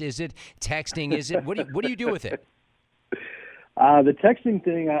fitness? Is it texting? Is it what do you do with it? The texting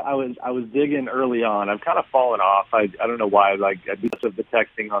thing, I was digging early on. I've kind of fallen off. I don't know why. Like, I do most of the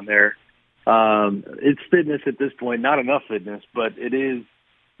texting on there. It's fitness at this point. Not enough fitness, but it is,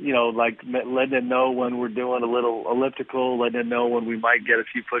 like letting it know when we're doing a little elliptical, letting it know when we might get a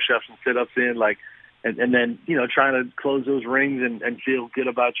few push-ups and sit-ups in, like, and then, trying to close those rings and feel good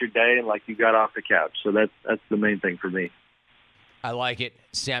about your day and like you got off the couch. So that's the main thing for me. I like it.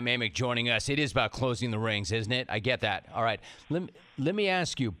 Sam Amick joining us. It is about closing the rings, isn't it? I get that. All right. Let me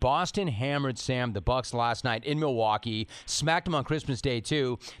ask you. Boston hammered the Bucks last night in Milwaukee, smacked them on Christmas Day,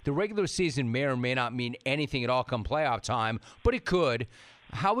 too. The regular season may or may not mean anything at all come playoff time, but it could.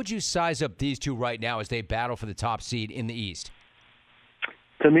 How would you size up these two right now as they battle for the top seed in the East?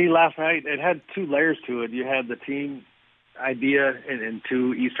 To me, last night, it had two layers to it. You had the team idea and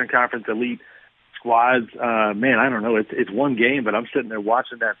two Eastern Conference elite squads. Man, I don't know. It's one game, but I'm sitting there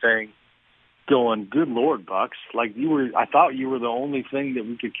watching that thing going, good Lord, Bucks. Like, I thought you were the only thing that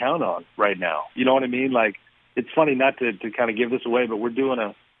we could count on right now. You know what I mean? Like, it's funny not to kind of give this away, but we're doing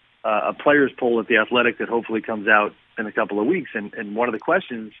a players poll at The Athletic that hopefully comes out in a couple of weeks. And one of the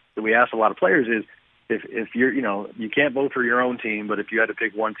questions that we ask a lot of players is, if you're, you can't vote for your own team, but if you had to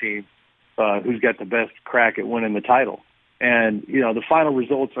pick one team, who's got the best crack at winning the title? And, the final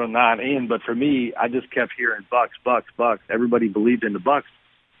results are not in, but for me, I just kept hearing Bucks, Bucks, Bucks. Everybody believed in the Bucks.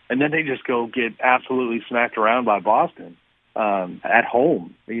 And then they just go get absolutely smacked around by Boston at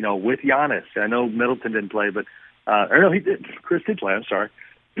home, with Giannis. I know Middleton didn't play, but he did. Chris did play, I'm sorry.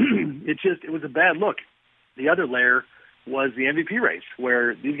 It was a bad look. The other layer was the MVP race,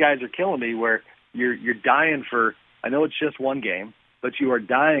 where these guys are killing me, where you're dying for, I know it's just one game, but you are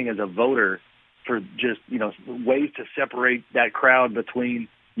dying as a voter for just, ways to separate that crowd between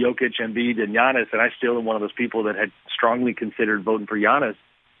Jokic, Embiid, and Giannis. And I still am one of those people that had strongly considered voting for Giannis.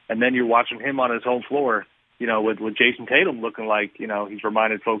 And then you're watching him on his home floor, with Jason Tatum looking like, he's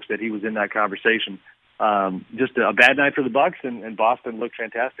reminded folks that he was in that conversation. Just a bad night for the Bucks, and Boston looked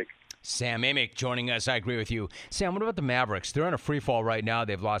fantastic. Sam Amick joining us. I agree with you. Sam, what about the Mavericks? They're in a free fall right now.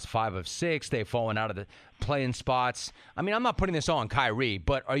 They've lost 5 of 6. They've fallen out of the play-in spots. I mean, I'm not putting this all on Kyrie,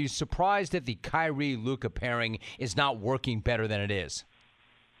 but are you surprised that the Kyrie-Luka pairing is not working better than it is?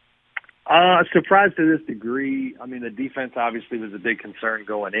 Surprised to this degree. I mean, the defense obviously was a big concern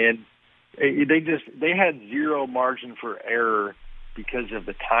going in. They had zero margin for error because of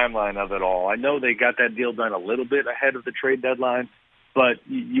the timeline of it all. I know they got that deal done a little bit ahead of the trade deadline, but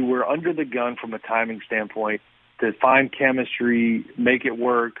you were under the gun from a timing standpoint to find chemistry, make it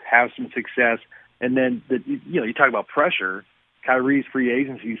work, have some success. And then, you talk about pressure. Kyrie's free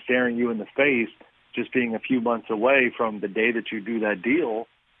agency staring you in the face, just being a few months away from the day that you do that deal,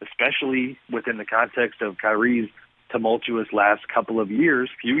 especially within the context of Kyrie's tumultuous last couple of years,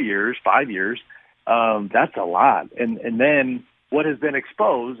 5 years. That's a lot. And then what has been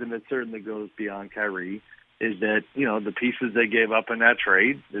exposed, and it certainly goes beyond Kyrie, is that, the pieces they gave up in that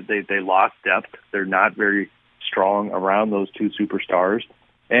trade, they lost depth. They're not very strong around those two superstars.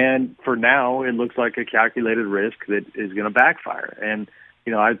 And for now, it looks like a calculated risk that is going to backfire. And,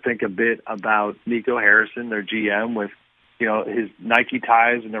 I think a bit about Nico Harrison, their GM, with, his Nike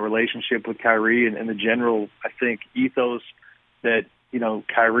ties and the relationship with Kyrie and the general, I think, ethos that,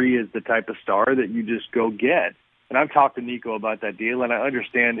 Kyrie is the type of star that you just go get. And I've talked to Nico about that deal, and I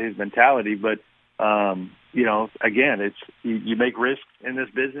understand his mentality, but again, you make risks in this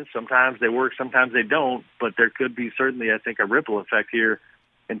business. Sometimes they work, sometimes they don't, but there could be certainly, I think, a ripple effect here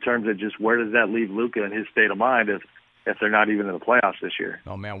in terms of just where does that leave Luka in his state of mind if they're not even in the playoffs this year.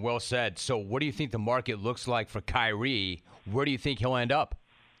 Oh, man, well said. So what do you think the market looks like for Kyrie? Where do you think he'll end up?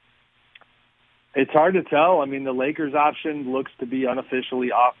 It's hard to tell. I mean, the Lakers option looks to be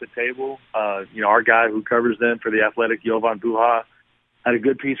unofficially off the table. Our guy who covers them for The Athletic, Jovan Buha, had a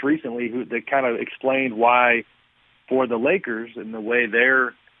good piece recently that kind of explained why, for the Lakers and the way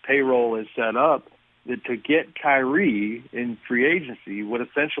their payroll is set up, that to get Kyrie in free agency would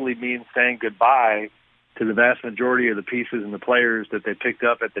essentially mean saying goodbye to the vast majority of the pieces and the players that they picked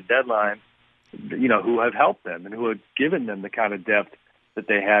up at the deadline, who have helped them and who have given them the kind of depth that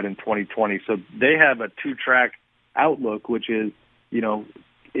they had in 2020. So they have a two-track outlook, which is,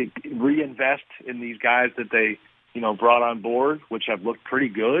 reinvest in these guys that they, brought on board, which have looked pretty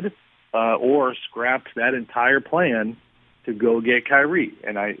good, or scrap that entire plan to go get Kyrie.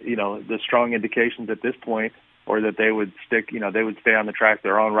 And the strong indications at this point are that they would they would stay on the track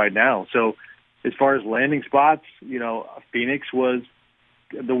they're on right now. So as far as landing spots, Phoenix was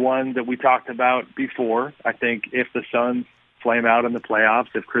the one that we talked about before. I think if the Suns flame out in the playoffs,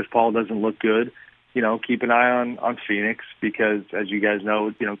 if Chris Paul doesn't look good, keep an eye on Phoenix, because as you guys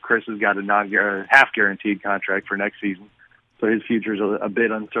know, Chris has got a half guaranteed contract for next season. So his future is a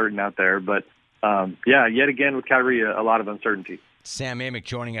bit uncertain out there. But yet again with Kyrie, a lot of uncertainty. Sam Amick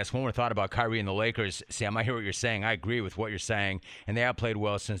joining us. One more thought about Kyrie and the Lakers. Sam, I hear what you're saying. I agree with what you're saying. And they have played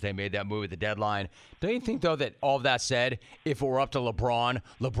well since they made that move at the deadline. Don't you think, though, that all of that said, if it were up to LeBron,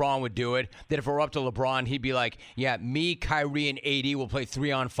 LeBron would do it? That if it were up to LeBron, he'd be like, yeah, me, Kyrie, and AD will play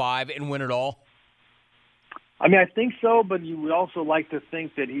 3-on-5 and win it all? I mean, I think so, but you would also like to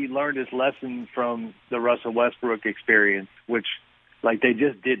think that he learned his lesson from the Russell Westbrook experience, which, they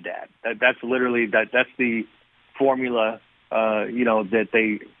just did that. That's literally, that's the formula that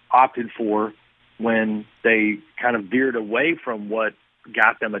they opted for when they kind of veered away from what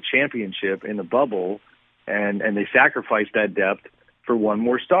got them a championship in the bubble, and they sacrificed that depth for one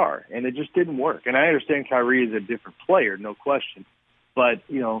more star, and it just didn't work. And I understand Kyrie is a different player, no question, but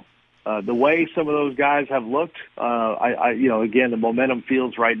the way some of those guys have looked, again, the momentum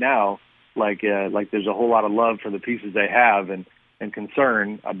feels right now like there's a whole lot of love for the pieces they have, and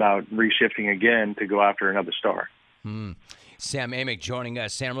concern about reshifting again to go after another star. Sam Amick joining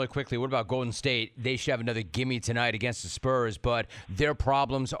us. Sam, really quickly, what about Golden State? They should have another gimme tonight against the Spurs, but their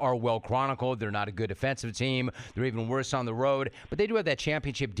problems are well chronicled. They're not a good defensive team. They're even worse on the road, but they do have that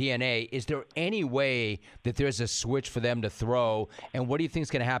championship DNA. Is there any way that there's a switch for them to throw, and what do you think is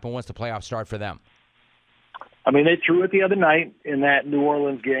going to happen once the playoffs start for them? I mean, they threw it the other night in that New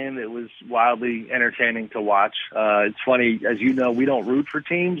Orleans game. It was wildly entertaining to watch. It's funny, as you know, we don't root for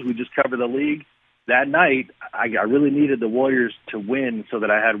teams. We just cover the league. That night, I really needed the Warriors to win so that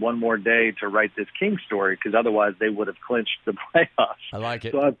I had one more day to write this King story, because otherwise they would have clinched the playoffs. I like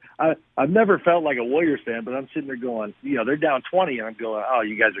it. So I've never felt like a Warriors fan, but I'm sitting there going, they're down 20, and I'm going, oh,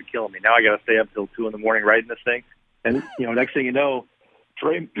 you guys are killing me. Now I got to stay up till 2 a.m. writing this thing. And, next thing you know,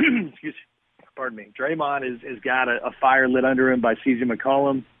 Draymond has got a fire lit under him by C.J.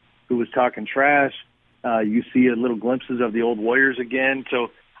 McCollum, who was talking trash. You see little glimpses of the old Warriors again.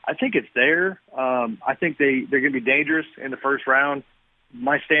 So I think it's there. I think they're going to be dangerous in the first round.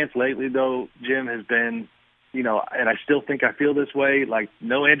 My stance lately, though, Jim, has been, and I still think I feel this way, like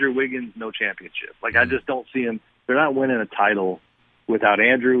no Andrew Wiggins, no championship. Like I just don't see him. They're not winning a title without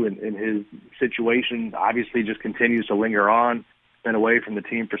Andrew, and his situation obviously just continues to linger on. Been away from the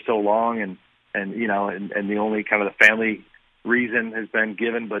team for so long, and the only kind of the family reason has been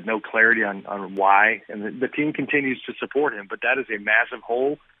given, but no clarity on why. And the team continues to support him, but that is a massive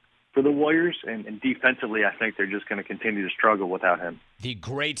hole for the Warriors, and defensively, I think they're just going to continue to struggle without him. The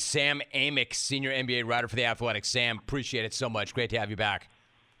great Sam Amick, senior NBA writer for The Athletic. Sam, appreciate it so much. Great to have you back.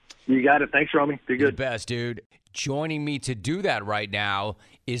 You got it. Thanks, Romy. Be good. You're the best, dude. Joining me to do that right now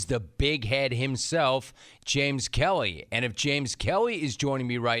is the big head himself, James Kelly. And if James Kelly is joining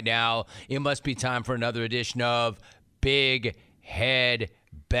me right now, it must be time for another edition of Big Head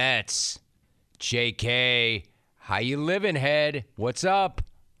Bets. JK, how you living, head? What's up?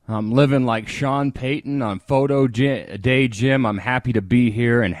 I'm living like Sean Payton on Photo Day, Jim. I'm happy to be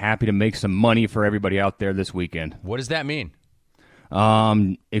here and happy to make some money for everybody out there this weekend. What does that mean?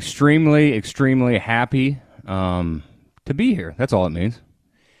 Extremely, extremely happy to be here. That's all it means.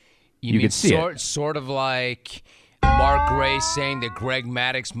 You mean sort of like Mark Gray saying that Greg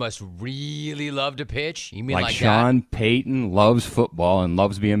Maddux must really love to pitch? You mean like Sean that? Payton loves football and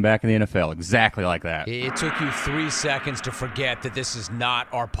loves being back in the NFL. Exactly like that. It took you 3 seconds to forget that this is not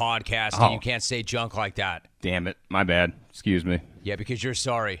our podcast and you can't say junk like that. Damn it. My bad. Excuse me. Yeah, because you're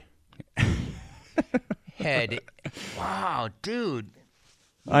sorry. Head. Wow, dude.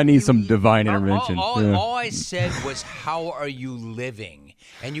 I need some divine intervention. All I said was, how are you living?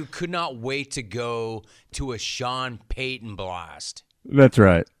 And you could not wait to go to a Sean Payton blast. That's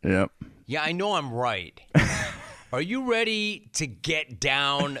right. Yep. Yeah, I know I'm right. Are you ready to get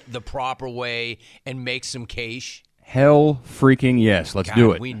down the proper way and make some cash? Hell freaking yes. Let's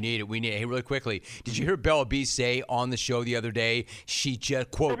do it. We need it. Hey, really quickly, did you hear Bella B say on the show the other day, she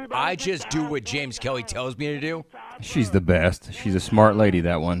just, quote, I just do what James Kelly tells me to do? She's the best. She's a smart lady,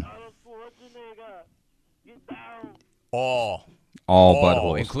 that one. All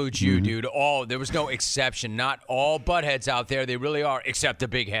buttholes. Includes you, dude. All. There was no exception. Not all buttheads out there. They really are, except the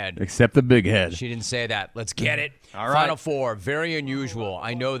big head. Except the big head. She didn't say that. Let's get it. All right. Final four. Very unusual.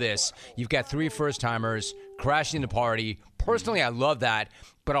 I know this. You've got 3 first-timers crashing the party. Personally, I love that,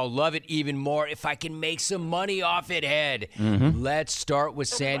 but I'll love it even more if I can make some money off it, head. Let's start with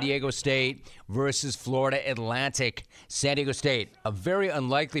San Diego State versus Florida Atlantic. San Diego State, a very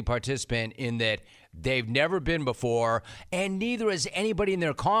unlikely participant in that they've never been before, and neither has anybody in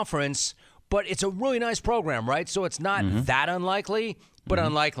their conference, but it's a really nice program, right? So it's not that unlikely, but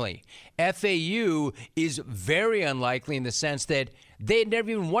unlikely. FAU is very unlikely in the sense that they had never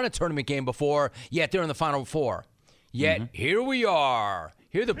even won a tournament game before, yet they're in the Final Four. Yet here we are.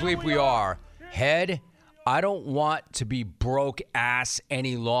 Here the bleep we are. Head, I don't want to be broke ass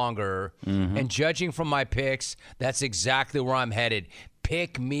any longer. And judging from my picks, that's exactly where I'm headed.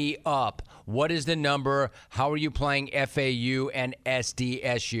 Pick me up. What is the number? How are you playing FAU and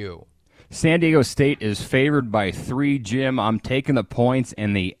SDSU? San Diego State is favored by 3, Jim. I'm taking the points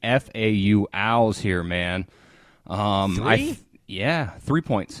and the FAU Owls here, man. 3? Yeah, 3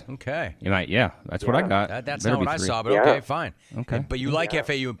 points. Okay. You might, that's what I got. That's Better not what be I 3. saw, but okay, fine. Okay. But you like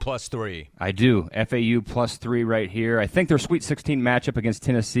FAU plus 3. I do. FAU plus 3 right here. I think their Sweet 16 matchup against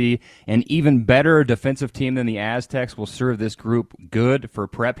Tennessee, an even better defensive team than the Aztecs, will serve this group good for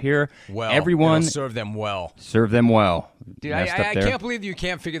prep here. Well, everyone it'll serve them well. Serve them well. Dude, I can't believe you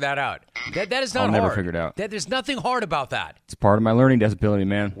can't figure that out. That is not I'll hard. never figure it out. There's nothing hard about that. It's part of my learning disability,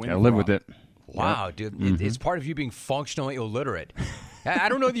 man. Gotta live with it. Wow, Yep. dude. Mm-hmm. It's part of you being functionally illiterate. I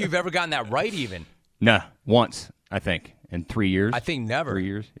don't know that you've ever gotten that right even. Nah, once, I think, in 3 years. I think never. 3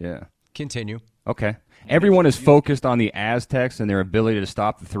 years, yeah. Continue. Okay. Everyone is focused on the Aztecs and their ability to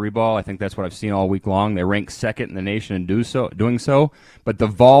stop the 3-ball. I think that's what I've seen all week long. They rank second in the nation in doing so. But the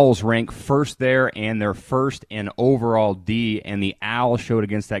Vols rank first there, and they're first in overall D. And the Owls showed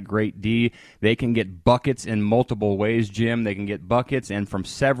against that great D. They can get buckets in multiple ways, Jim. They can get buckets and from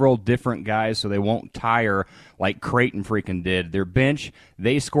several different guys so they won't tire like Creighton freaking did. Their bench,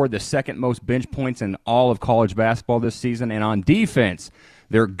 they scored the second most bench points in all of college basketball this season. And on defense,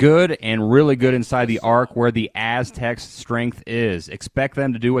 they're good and really good inside the arc where the Aztecs' strength is. Expect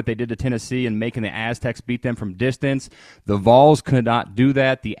them to do what they did to Tennessee and making the Aztecs beat them from distance. The Vols could not do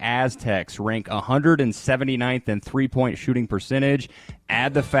that. The Aztecs rank 179th in three-point shooting percentage.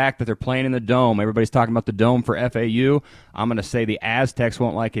 Add the fact that they're playing in the Dome. Everybody's talking about the Dome for FAU. I'm going to say the Aztecs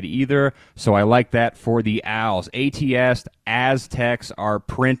won't like it either, so I like that for the Owls. ATS, Aztecs are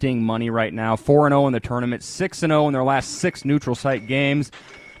printing money right now. 4-0 in the tournament, 6-0 in their last 6 neutral site games.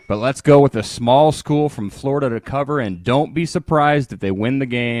 But let's go with a small school from Florida to cover, and don't be surprised if they win the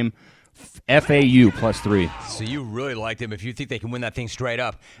game. FAU plus 3. So you really like them if you think they can win that thing straight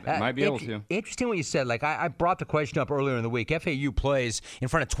up. Might be able to. Interesting what you said. Like I brought the question up earlier in the week. FAU plays in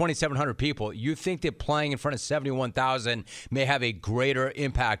front of 2,700 people. You think that playing in front of 71,000 may have a greater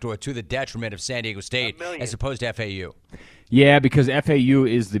impact or to the detriment of San Diego State as opposed to FAU? Yeah, because FAU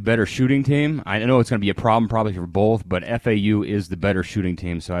is the better shooting team. I know it's going to be a problem probably for both, but FAU is the better shooting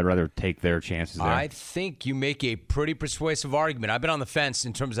team, so I'd rather take their chances there. I think you make a pretty persuasive argument. I've been on the fence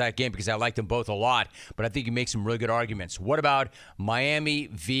in terms of that game because I like them both a lot, but I think you make some really good arguments. What about Miami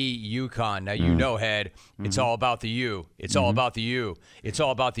v. UConn? Now, you know, Head, it's all about the U. It's all about the U. It's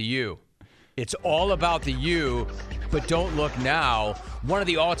all about the U. It's all about the U, but don't look now. One of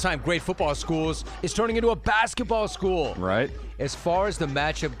the all-time great football schools is turning into a basketball school. Right. As far as the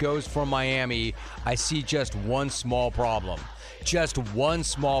matchup goes for Miami, I see just one small problem. Just one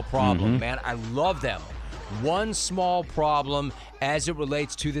small problem, man. I love them. One small problem as it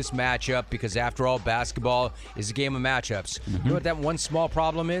relates to this matchup because, after all, basketball is a game of matchups. You know what that one small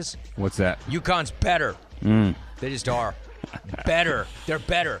problem is? What's that? UConn's better. They just are. Better. They're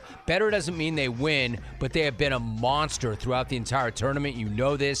better. Better doesn't mean they win, but they have been a monster throughout the entire tournament. You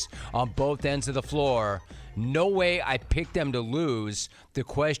know this on both ends of the floor. No way I picked them to lose. The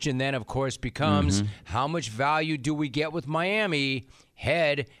question then, of course, becomes how much value do we get with Miami?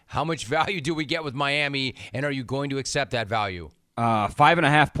 Head, how much value do we get with Miami, and are you going to accept that value?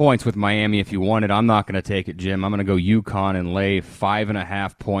 5.5 points with Miami if you want it. I'm not going to take it, Jim. I'm going to go UConn and lay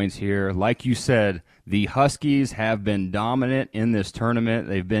 5.5 points here. Like you said, the Huskies have been dominant in this tournament.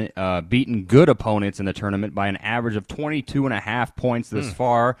 They've been beaten good opponents in the tournament by an average of 22.5 points this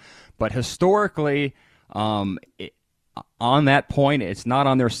far. But historically, on that point, it's not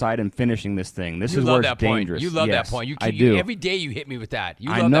on their side in finishing this thing. This is where it's dangerous. You love that point. I do. Every day you hit me with that. You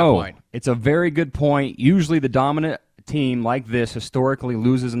love I know. that point. It's a very good point. Usually the dominant team like this historically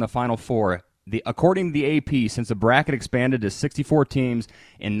loses in the Final Four. According to the AP, since the bracket expanded to 64 teams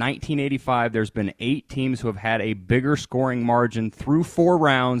in 1985, there's been 8 teams who have had a bigger scoring margin through 4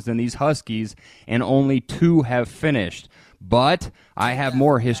 rounds than these Huskies, and only 2 have finished. But I have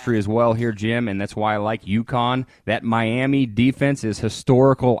more history as well here, Jim, and that's why I like UConn. That Miami defense is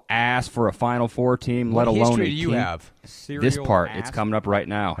historical ass for a Final Four team, let alone a team. What history do you have? This part, it's coming up right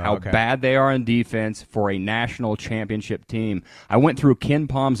now. How bad they are in defense for a national championship team. I went through Ken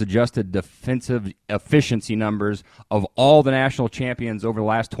Palm's adjusted defensive efficiency numbers of all the national champions over the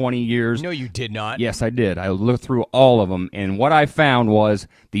last 20 years. No, you did not. Yes, I did. I looked through all of them, and what I found was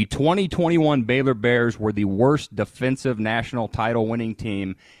the 2021 Baylor Bears were the worst defensive national title winning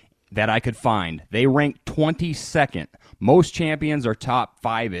team that I could find. They ranked 22nd. Most champions are top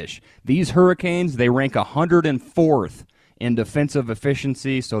 5-ish. These Hurricanes, they rank 104th in defensive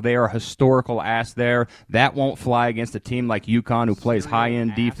efficiency, so they are historical ass there. That won't fly against a team like UConn, who plays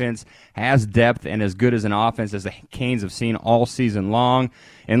high-end defense, has depth, and as good as an offense as the Canes have seen all season long.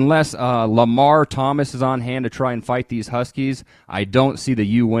 Unless Lamar Thomas is on hand to try and fight these Huskies, I don't see the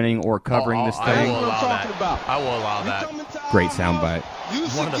U winning or covering this thing. I will allow that. Great soundbite.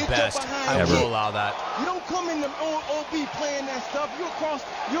 One of the best. I will allow that. You don't come in the OB playing that stuff. You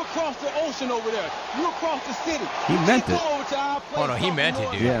across the ocean over there. You across the city. He meant it. Oh, no, he meant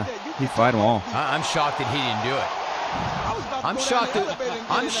it, dude. Yeah, he fight them all. I'm shocked that he didn't do it. I'm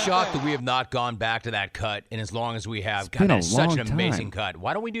shocked that we have not gone back to that cut in as long as we have. God, that's such an amazing cut.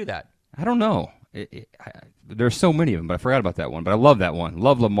 Why don't we do that? I don't know. There's so many of them, but I forgot about that one. But I love that one.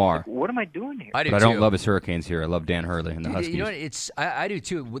 Love Lamar. What am I doing here? I do but too. I don't love his Hurricanes here. I love Dan Hurley and the Huskies. You know what? I do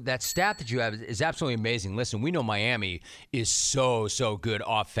too. That stat that you have is absolutely amazing. Listen, we know Miami is so good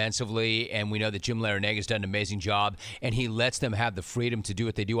offensively, and we know that Jim Larrañaga's done an amazing job, and he lets them have the freedom to do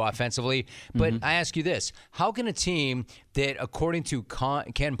what they do offensively. But I ask you this: how can a team that, according to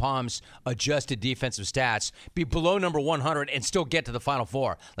Ken Palm's adjusted defensive stats, be below number 100 and still get to the Final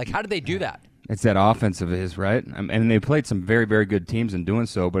Four? Like, how did they do that? It's that offense of his, right? And they played some very, very good teams in doing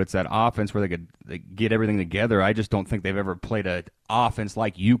so, but it's that offense where they get everything together. I just don't think they've ever played an offense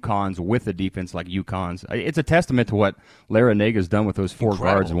like UConn's with a defense like UConn's. It's a testament to what Larrañaga's done with those four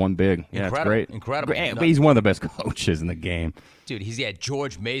guards and one big. Yeah, it's great. Incredible. But he's one of the best coaches in the game. Dude, he's got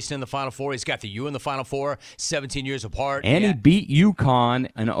George Mason in the Final Four. He's got the U in the Final Four, 17 years apart. And he beat UConn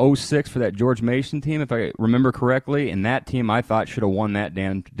in 06 for that George Mason team, if I remember correctly. And that team, I thought, should have won that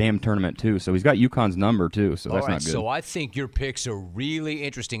damn tournament, too. So he's got UConn's number, too. So that's not good. So I think your picks are really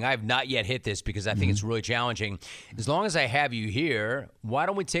interesting. I have not yet hit this because I think it's really challenging. As long as I have you here, why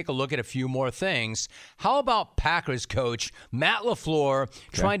don't we take a look at a few more things? How about Packers coach Matt LaFleur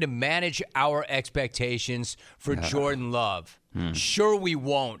trying to manage our expectations for Jordan Love? Sure we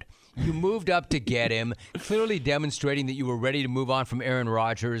won't. You moved up to get him, clearly demonstrating that you were ready to move on from Aaron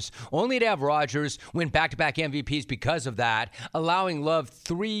Rodgers, only to have Rodgers win back-to-back MVPs because of that, allowing Love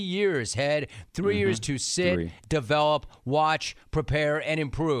 3 years, Head, 3 years to sit, develop, watch, prepare, and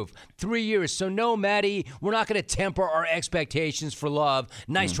improve. 3 years. So no, Matty, we're not going to temper our expectations for Love.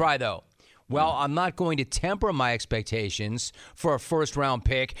 Nice try, though. Well, I'm not going to temper my expectations for a first-round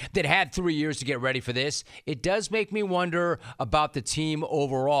pick that had 3 years to get ready for this. It does make me wonder about the team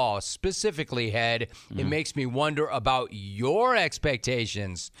overall. Specifically, Head, it makes me wonder about your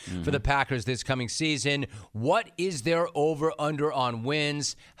expectations for the Packers this coming season. What is their over-under on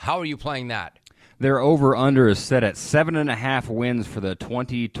wins? How are you playing that? Their over-under is set at 7.5 wins for the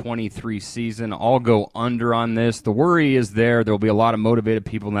 2023 season. I'll go under on this. The worry is there will be a lot of motivated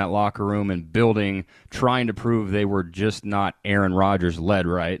people in that locker room and building trying to prove they were just not Aaron Rodgers led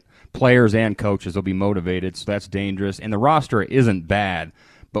right. Players and coaches will be motivated, so that's dangerous. And the roster isn't bad.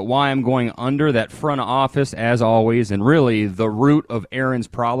 But why I'm going under, that front office, as always, and really the root of Aaron's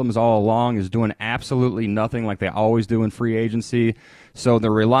problems all along is doing absolutely nothing like they always do in free agency. So they're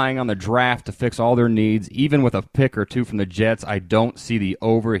relying on the draft to fix all their needs. Even with a pick or two from the Jets, I don't see the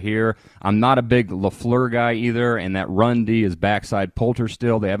over here. I'm not a big LaFleur guy either, and that run D is backside Poulter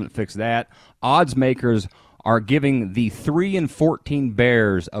still. They haven't fixed that. Odds makers are giving the 3-14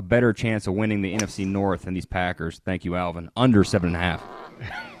 Bears a better chance of winning the NFC North than these Packers. Thank you, Alvin. Under 7.5.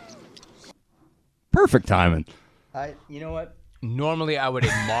 Perfect timing. You know what? Normally I would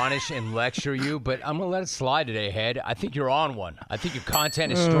admonish and lecture you, but I'm going to let it slide today, Head. I think you're on one. I think your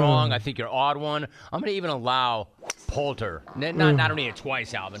content is strong. I think you're odd one. I'm going to even allow Poulter. I don't need it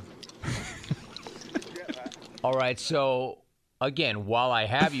twice, Alvin. All right, so, again, while I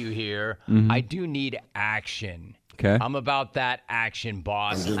have you here, I do need action. Okay. I'm about that action,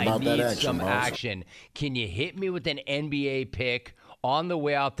 boss. I need some action. Can you hit me with an NBA pick on the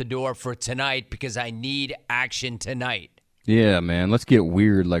way out the door for tonight because I need action tonight? Yeah, man. Let's get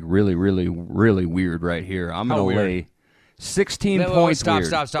weird, like really, really, really weird right here. I'm going to lay 16 points.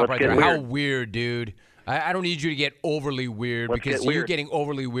 Stop right there. How weird, dude. I don't need you to get overly weird because you getting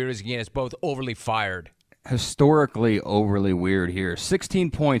overly weird is, again, it's both overly fired. Historically overly weird here.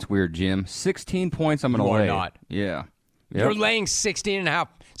 16 points weird, Jim. 16 points I'm going to lay. You are not. Yeah. Yep. You're laying 16.5.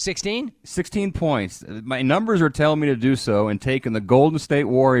 16? 16 points. My numbers are telling me to do so and taking the Golden State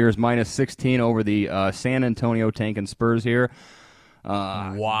Warriors minus 16 over the San Antonio tanking Spurs here.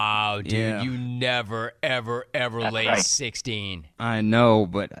 Wow, dude. Yeah. You never, ever, ever lay 16. I know,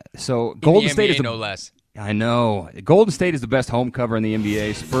 but so Golden State is no less. I know. Golden State is the best home cover in the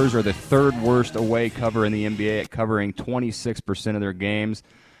NBA. Spurs are the third worst away cover in the NBA at covering 26% of their games.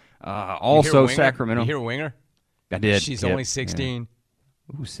 Also, Sacramento. You hear Winger? I did. She's only 16. Yeah.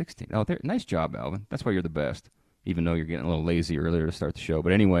 Ooh, 16. Oh, nice job, Alvin. That's why you're the best, even though you're getting a little lazy earlier to start the show.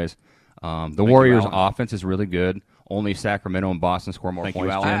 But anyways, the Warriors' offense is really good. Only Sacramento and Boston score more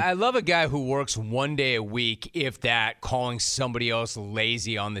points. I love a guy who works one day a week, if that, calling somebody else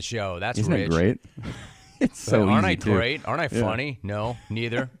lazy on the show. That's Isn't rich. It great? It's so Aren't easy, I great? Aren't I funny? No,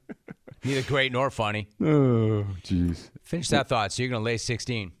 neither. Neither great nor funny. Oh, jeez. Finish that thought. So you're going to lay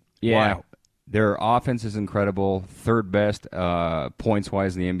 16. Yeah. Why? Their offense is incredible, third best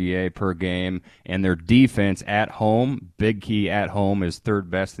points-wise in the NBA per game, and their defense at home, big key at home, is third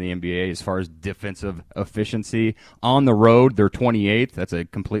best in the NBA as far as defensive efficiency. On the road, they're 28th. That's a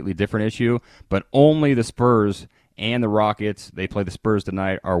completely different issue, but only the Spurs and the Rockets, they play the Spurs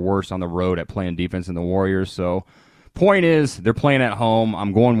tonight, are worse on the road at playing defense than the Warriors. So point is, they're playing at home.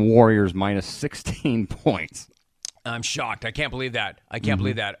 I'm going Warriors minus 16 points. I'm shocked. I can't believe that. I can't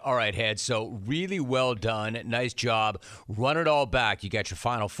believe that. All right, Head. So really well done. Nice job. Run it all back. You got your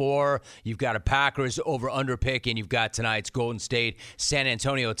Final Four. You've got a Packers over-under pick, and you've got tonight's Golden State, San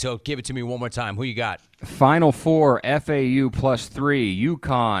Antonio tilt. Give it to me one more time. Who you got? Final Four, FAU +3,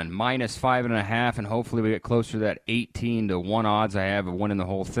 UConn -5.5, and hopefully we get closer to that 18-1 odds I have of winning the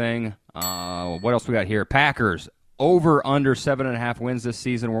whole thing. What else we got here? Packers. Over under 7.5 wins this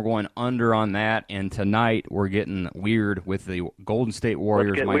season. We're going under on that. And tonight we're getting weird with the Golden State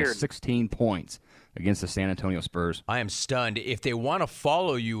Warriors minus 16 points against the San Antonio Spurs. I am stunned. If they want to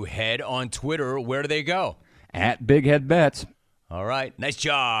follow you, Head, on Twitter, where do they go? At Big Head Bets. All right. Nice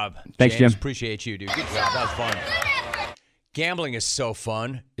job. Thanks, James, Jim. Appreciate you, dude. Good job. That was fun. Gambling is so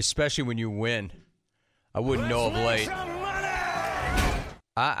fun, especially when you win. I wouldn't know of late.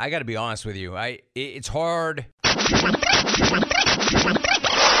 I got to be honest with you. It's hard.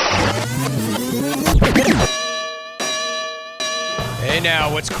 Hey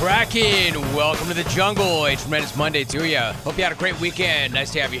now, what's cracking? Welcome to the jungle. A tremendous Monday to you. Hope you had a great weekend.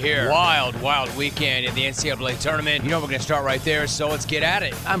 Nice to have you here. Wild weekend in the NCAA tournament. You know we're going to start right there, so let's get at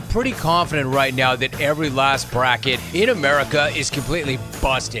it. I'm pretty confident right now that every last bracket in America is completely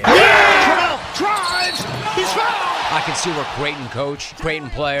busted. Drives. He's fouled. I can see where Creighton coach, Creighton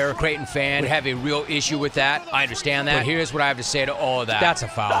player, Creighton fan would have a real issue with that. I understand that. But here's what I have to say to all of that. That's a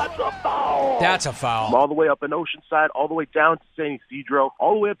foul. That's a foul. That's a foul. All the way up in Oceanside, all the way down to San Ysidro,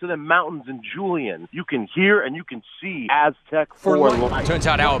 all the way up to the mountains in Julian. You can hear and you can see Aztec for life. Turns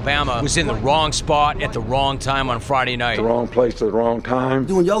out Alabama was in the wrong spot at the wrong time on Friday night. The wrong place at the wrong time.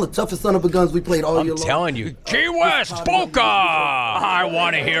 Doing y'all the toughest son of a guns we played all year long. I'm telling you. Key West, Boca! I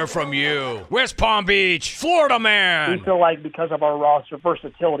want to hear from you. West Palm Beach, Florida man. We feel like because of our roster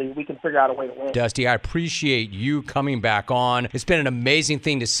versatility, we can figure out a way to win. Dusty, I appreciate you coming back on. It's been an amazing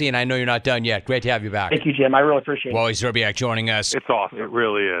thing to see, and I know you're not done yet. Great to have you back. Thank you, Jim. I really appreciate it. Wally Zerbiak joining us. It's awesome. It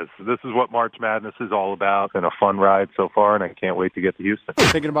really is. This is what March Madness is all about. It's been a fun ride so far, and I can't wait to get to Houston.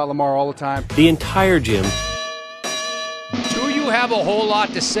 Thinking about Lamar all the time. The entire gym. Do you have a whole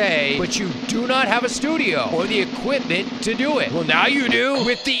lot to say, but you do not have a studio or the equipment to do it? Well, now you do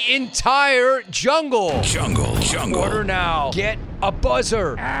with the entire jungle. Jungle. Order now. Get a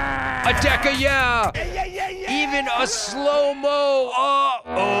buzzer. A deck of yeah. Even a slow-mo.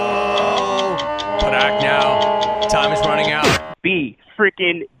 But act now. Time is running out. B,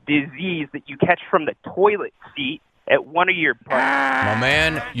 freaking disease that you catch from the toilet seat at one of your parties. My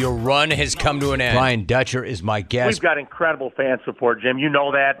man, your run has come to an end. Brian Dutcher is my guest. We've got incredible fan support, Jim. You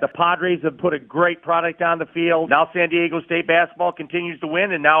know that. The Padres have put a great product on the field. Now San Diego State basketball continues to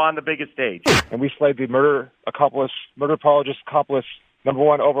win, and now on the biggest stage. And we slayed the murder apologist accomplice, number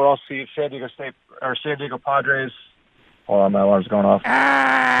one overall seed, San Diego Padres. Oh, my alarm's going off.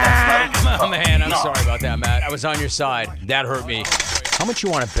 Oh, man, I'm sorry about that, Matt. I was on your side. That hurt me. How much you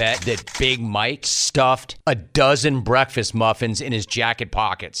want to bet that Big Mike stuffed a dozen breakfast muffins in his jacket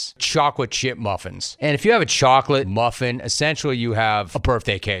pockets? Chocolate chip muffins. And if you have a chocolate muffin, essentially you have a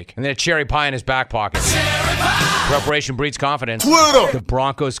birthday cake. And then a cherry pie in his back pocket. Preparation breeds confidence. The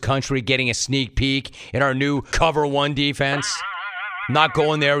Broncos country getting a sneak peek in our new cover one defense. Not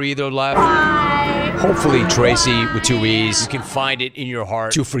going there either, left. Hopefully, Tracy, with two E's, you can find it in your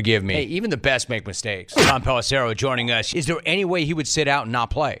heart to forgive me. Hey, even the best make mistakes. Tom Pelissero joining us. Is there any way he would sit out and not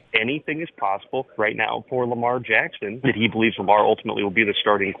play? Anything is possible right now for Lamar Jackson, that he believes Lamar ultimately will be the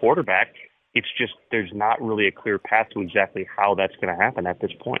starting quarterback. It's just there's not really a clear path to exactly how that's going to happen at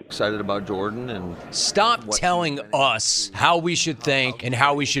this point. Excited about Jordan and stop telling us how we should think and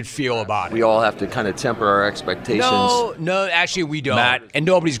how we should feel about it. We all have to kind of temper our expectations. No, actually we don't. Matt, and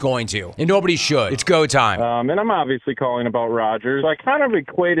nobody's going to. And nobody should. It's go time. And I'm obviously calling about Rodgers. I kind of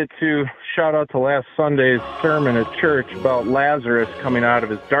equate it to shout out to last Sunday's sermon at church about Lazarus coming out of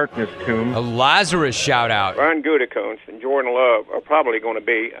his darkness tomb. A Lazarus shout out. Ron Gutekunst and Jordan Love are probably going to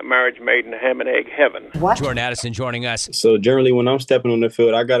be a marriage made in ham and egg heaven. What? Jordan Addison joining us. So generally when I'm stepping on the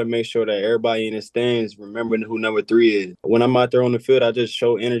field, I got to make sure that everybody in the stands remembering who number 3 is. When I'm out there on the field, I just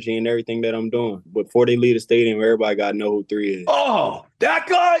show energy in everything that I'm doing. Before they leave the stadium, everybody got to know who 3 is. Oh, that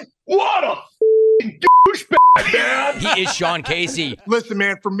guy? What a douchebag, man. He is Sean Casey. Listen,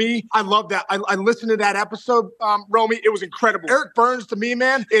 man, for me, I love that. I listened to that episode, Romy. It was incredible. Eric Burns, to me,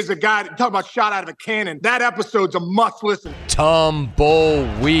 man, is a guy, talk about shot out of a cannon. That episode's a must listen.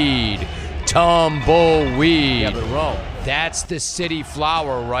 Tumbleweed. Tumbleweed. Yeah, but Rome, that's the city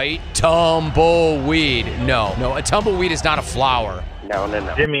flower, right? Tumbleweed. No, a tumbleweed is not a flower. No.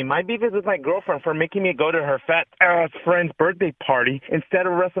 Jimmy, my beef is with my girlfriend for making me go to her fat ass friend's birthday party instead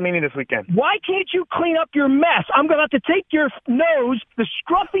of WrestleMania this weekend. Why can't you clean up your mess? I'm going to have to take your nose, the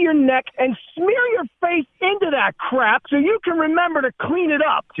scruff of your neck, and smear your face into that crap so you can remember to clean it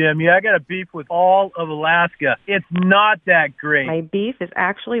up. Jimmy, I got a beef with all of Alaska. It's not that great. My beef is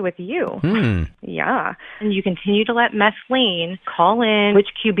actually with you. Yeah. And you continue to let Mesleen call in which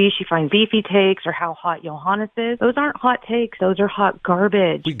QB she finds beef he takes or how hot Johannes is. Those aren't hot takes. Those are hot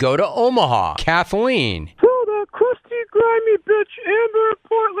garbage. We go to Omaha. Kathleen. Tell that crusty, grimy bitch Amber in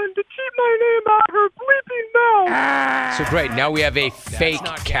Portland to keep my name out her bleeping mouth. So great. Now we have a fake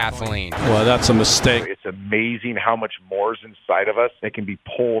Kathleen. Well, that's a mistake. It's amazing how much more is inside of us that can be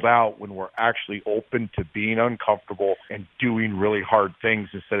pulled out when we're actually open to being uncomfortable and doing really hard things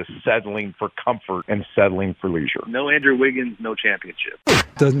instead of settling for comfort and settling for leisure. No Andrew Wiggins, no championship.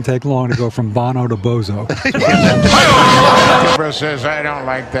 Doesn't take long to go from Bono to Bozo. Cobra says I don't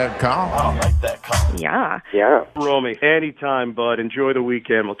like that call. I don't like that call. Yeah. Romy, anytime, bud. Enjoy the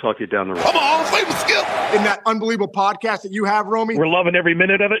weekend. We'll talk to you down the road. Come on, famous Skip. In that unbelievable podcast that you have, Romy. We're loving every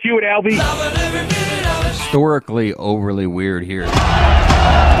minute of it. You and Albie. Historically overly weird here.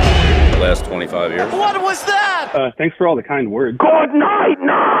 The last 25 years. What was that? Thanks for all the kind words. Good night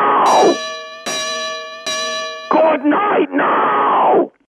now! Good night now!